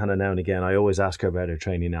talk to Hannah now and again, I always ask her about her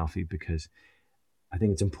training, Alfie, because I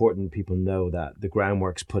think it's important people know that the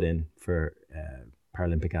groundwork's put in for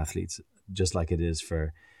Paralympic athletes, just like it is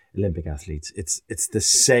for Olympic athletes. It's the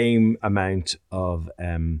same amount of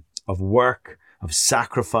work, of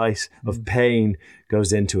sacrifice, of pain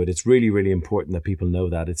goes into it. It's really, really important that people know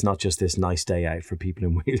that. It's not just this nice day out for people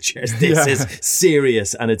in wheelchairs. This is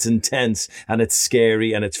serious, and it's intense, and it's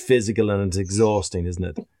scary, and it's physical, and it's exhausting, isn't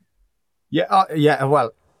it? Yeah.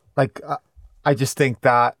 Well, I just think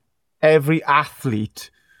that every athlete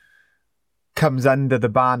comes under the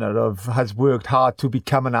banner of has worked hard to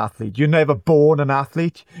become an athlete. You're never born an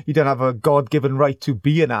athlete. You don't have a God-given right to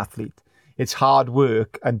be an athlete. It's hard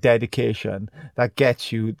work and dedication that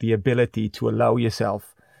gets you the ability to allow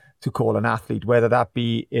yourself to call an athlete, whether that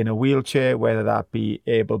be in a wheelchair, whether that be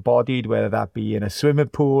able-bodied, whether that be in a swimming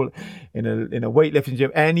pool, in a weightlifting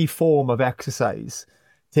gym. Any form of exercise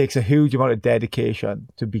takes a huge amount of dedication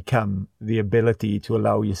to become the ability to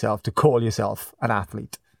allow yourself to call yourself an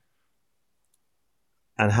athlete.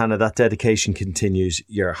 And Hannah, that dedication continues.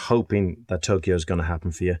 You're hoping that Tokyo is going to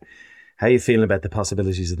happen for you. How are you feeling about the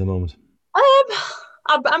possibilities at the moment?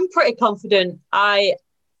 I'm pretty confident. I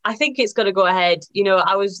think it's going to go ahead.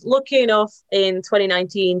 I was lucky enough in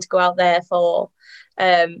 2019 to go out there for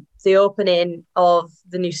the opening of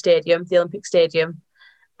the new stadium, the Olympic Stadium.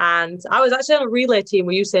 And I was actually on a relay team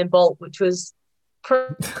with Usain Bolt, which was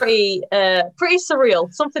pretty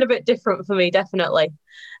surreal. Something a bit different for me, definitely.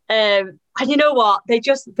 And you know what? They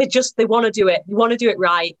want to do it. They want to do it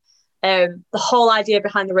right. The whole idea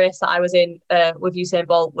behind the race that I was in with Usain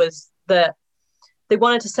Bolt was that they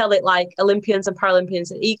wanted to sell it like Olympians and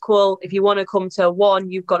Paralympians are equal. If you want to come to one,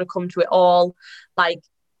 you've got to come to it all. Like,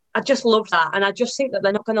 I just love that. And I just think that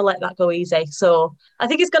they're not going to let that go easy. So I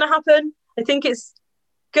think it's going to happen. I think it's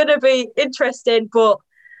going to be interesting, but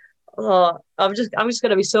Oh, I'm just going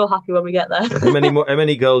to be so happy when we get there. How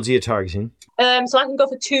many goals are you targeting? So I can go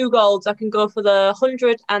for 2 golds. I can go for the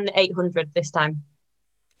 100 and the 800 this time.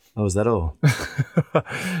 Oh, is that all?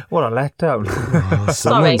 What a letdown! Oh,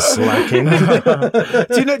 someone's slacking.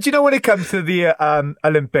 Do you know when it comes to the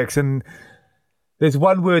Olympics, and there's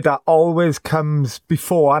one word that always comes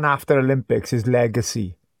before and after Olympics is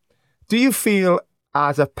legacy. Do you feel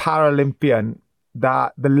as a Paralympian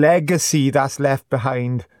that the legacy that's left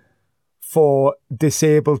behind for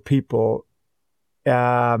disabled people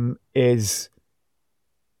is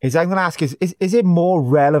I'm going to ask is it more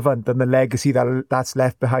relevant than the legacy that's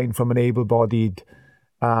left behind from an able-bodied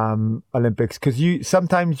Olympics? Because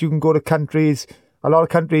sometimes you can go to countries, a lot of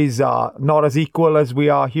countries are not as equal as we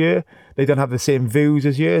are here. They don't have the same views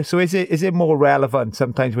as you. So is it more relevant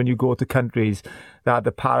sometimes when you go to countries that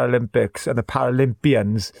the Paralympics and the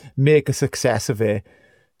Paralympians make a success of it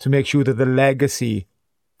to make sure that the legacy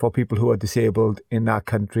for people who are disabled in that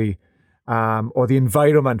country, or the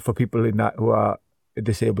environment for people in that who are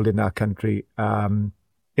disabled in that country,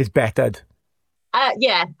 is bettered?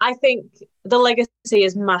 Yeah, I think the legacy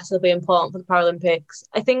is massively important for the Paralympics.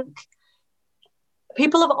 I think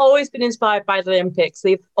people have always been inspired by the Olympics.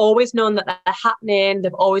 They've always known that they're happening.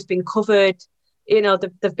 They've always been covered. You know,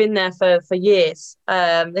 they've been there for years.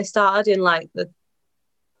 They started in the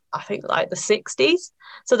 60s.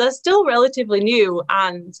 So they're still relatively new,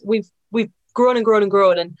 and we've grown and grown and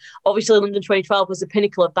grown. And obviously London 2012 was the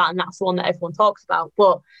pinnacle of that, and that's the one that everyone talks about.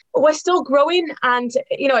 But we're still growing, and,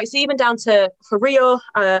 you know, it's even down to, for Rio,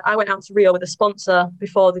 I went out to Rio with a sponsor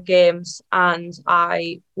before the games, and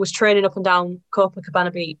I was training up and down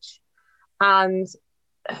Copacabana Beach. And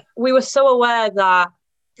we were so aware that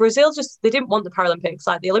Brazil they didn't want the Paralympics.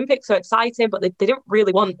 Like, the Olympics are exciting, but they didn't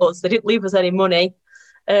really want us. They didn't leave us any money.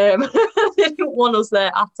 They didn't want us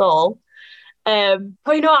there at all.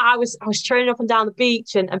 But, you know, I was training up and down the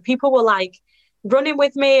beach, and people were like running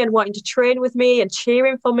with me and wanting to train with me and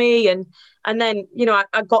cheering for me. And then, you know,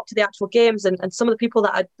 I got to the actual games, and some of the people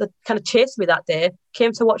that kind of chased me that day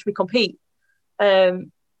came to watch me compete.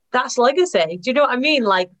 That's legacy. Do you know what I mean?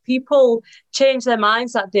 Like, people changed their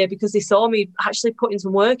minds that day because they saw me actually putting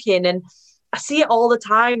some work in. And I see it all the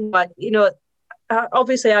time. But, you know,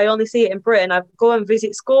 obviously I only see it in Britain. I go and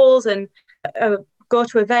visit schools and go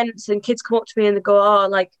to events, and kids come up to me and they go, "Oh,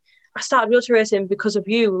 like, I started wheelchair racing because of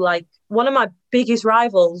you." Like, one of my biggest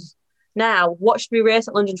rivals now watched me race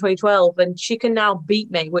at London 2012, and she can now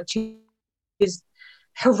beat me, which is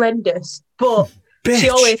horrendous. But she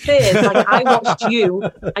always says, like, "I watched you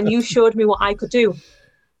and you showed me what I could do."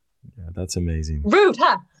 Yeah, that's amazing. Rude,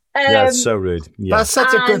 huh? Yeah, it's so rude. Yeah. That's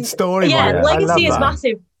such a good story. Yeah, man. legacy is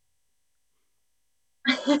massive.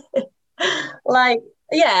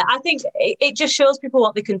 Yeah, I think it just shows people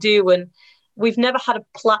what they can do, and we've never had a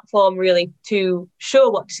platform really to show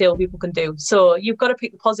what disabled people can do. So you've got to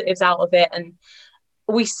pick the positives out of it. And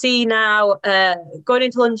we see now, going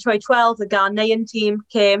into London 2012, the Ghanaian team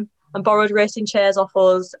came and borrowed racing chairs off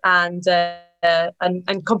us and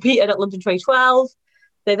competed at London 2012.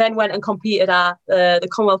 They then went and competed at the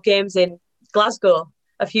Commonwealth Games in Glasgow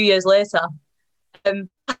a few years later.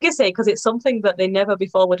 Like I say, because it's something that they never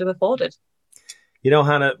before would have afforded. You know,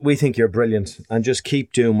 Hannah, we think you're brilliant, and just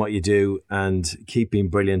keep doing what you do and keep being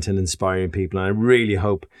brilliant and inspiring people. And I really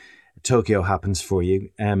hope Tokyo happens for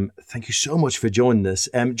you. Thank you so much for joining us.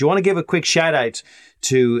 Do you want to give a quick shout out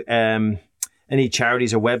to any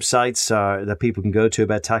charities or websites that people can go to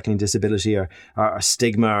about tackling disability or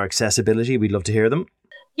stigma or accessibility? We'd love to hear them.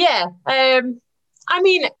 Yeah. I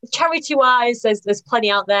mean, charity-wise, there's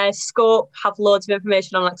plenty out there. Scope have loads of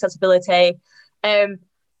information on accessibility.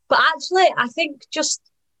 But actually, I think just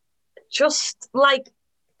like,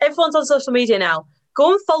 everyone's on social media now,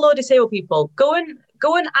 go and follow disabled people. Go and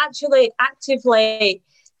actually actively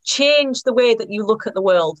change the way that you look at the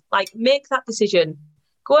world. Like, make that decision.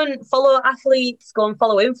 Go and follow athletes, go and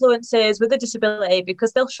follow influencers with a disability,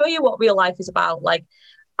 because they'll show you what real life is about. Like,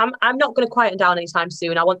 I'm not going to quieten down anytime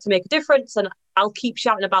soon. I want to make a difference, and I'll keep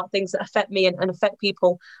shouting about things that affect me and affect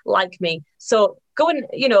people like me. So go and,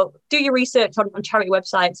 you know, do your research on charity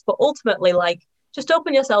websites, but ultimately, like, just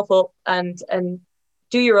open yourself up and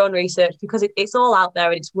do your own research, because it's all out there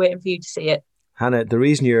and it's waiting for you to see it. Hannah, the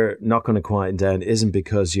reason you're not going to quieten down isn't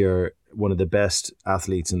because you're one of the best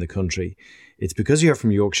athletes in the country. It's because you're from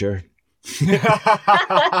Yorkshire.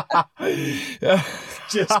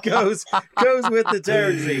 Just goes with the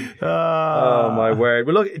territory. Oh my word.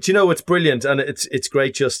 Well, look, do you know what's brilliant? And it's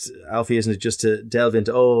great, just, Alfie, isn't it, just to delve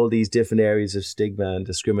into all these different areas of stigma and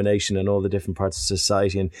discrimination and all the different parts of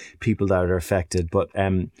society and people that are affected. But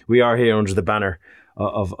we are here under the banner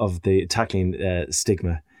of the tackling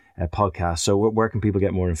stigma podcast. So where can people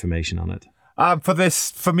get more information on it?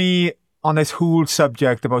 For me, on this whole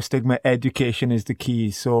subject about stigma, education is the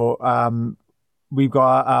key. So we've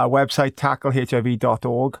got our website,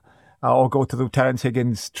 tacklehiv.org, or go to the Terence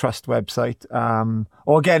Higgins Trust website.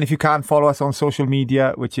 Or again, if you can't, follow us on social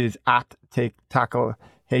media, which is at tacklehiv.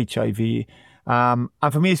 And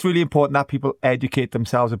for me, it's really important that people educate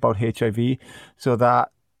themselves about HIV so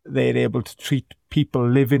that they're able to treat people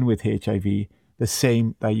living with HIV the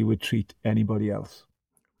same that you would treat anybody else.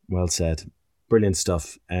 Well said. Brilliant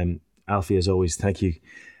stuff. Alfie, as always, thank you.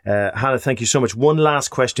 Hannah, thank you so much. One last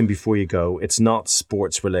question before you go. It's not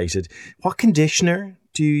sports related. What conditioner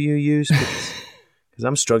do you use? Because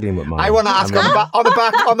I'm struggling with mine. I want to ask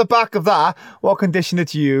on the back of that, what conditioner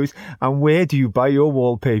do you use and where do you buy your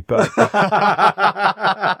wallpaper?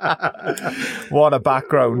 What a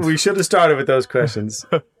background. We should have started with those questions.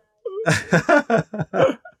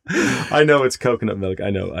 I know it's coconut milk. I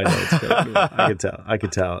know it's coconut milk. I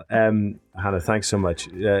could tell. Hannah, thanks so much.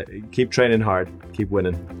 Keep training hard. Keep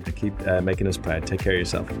winning. Keep making us proud. Take care of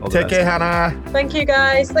yourself. All the best. Take care, Hannah. Thank you,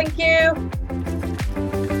 guys. Thank you.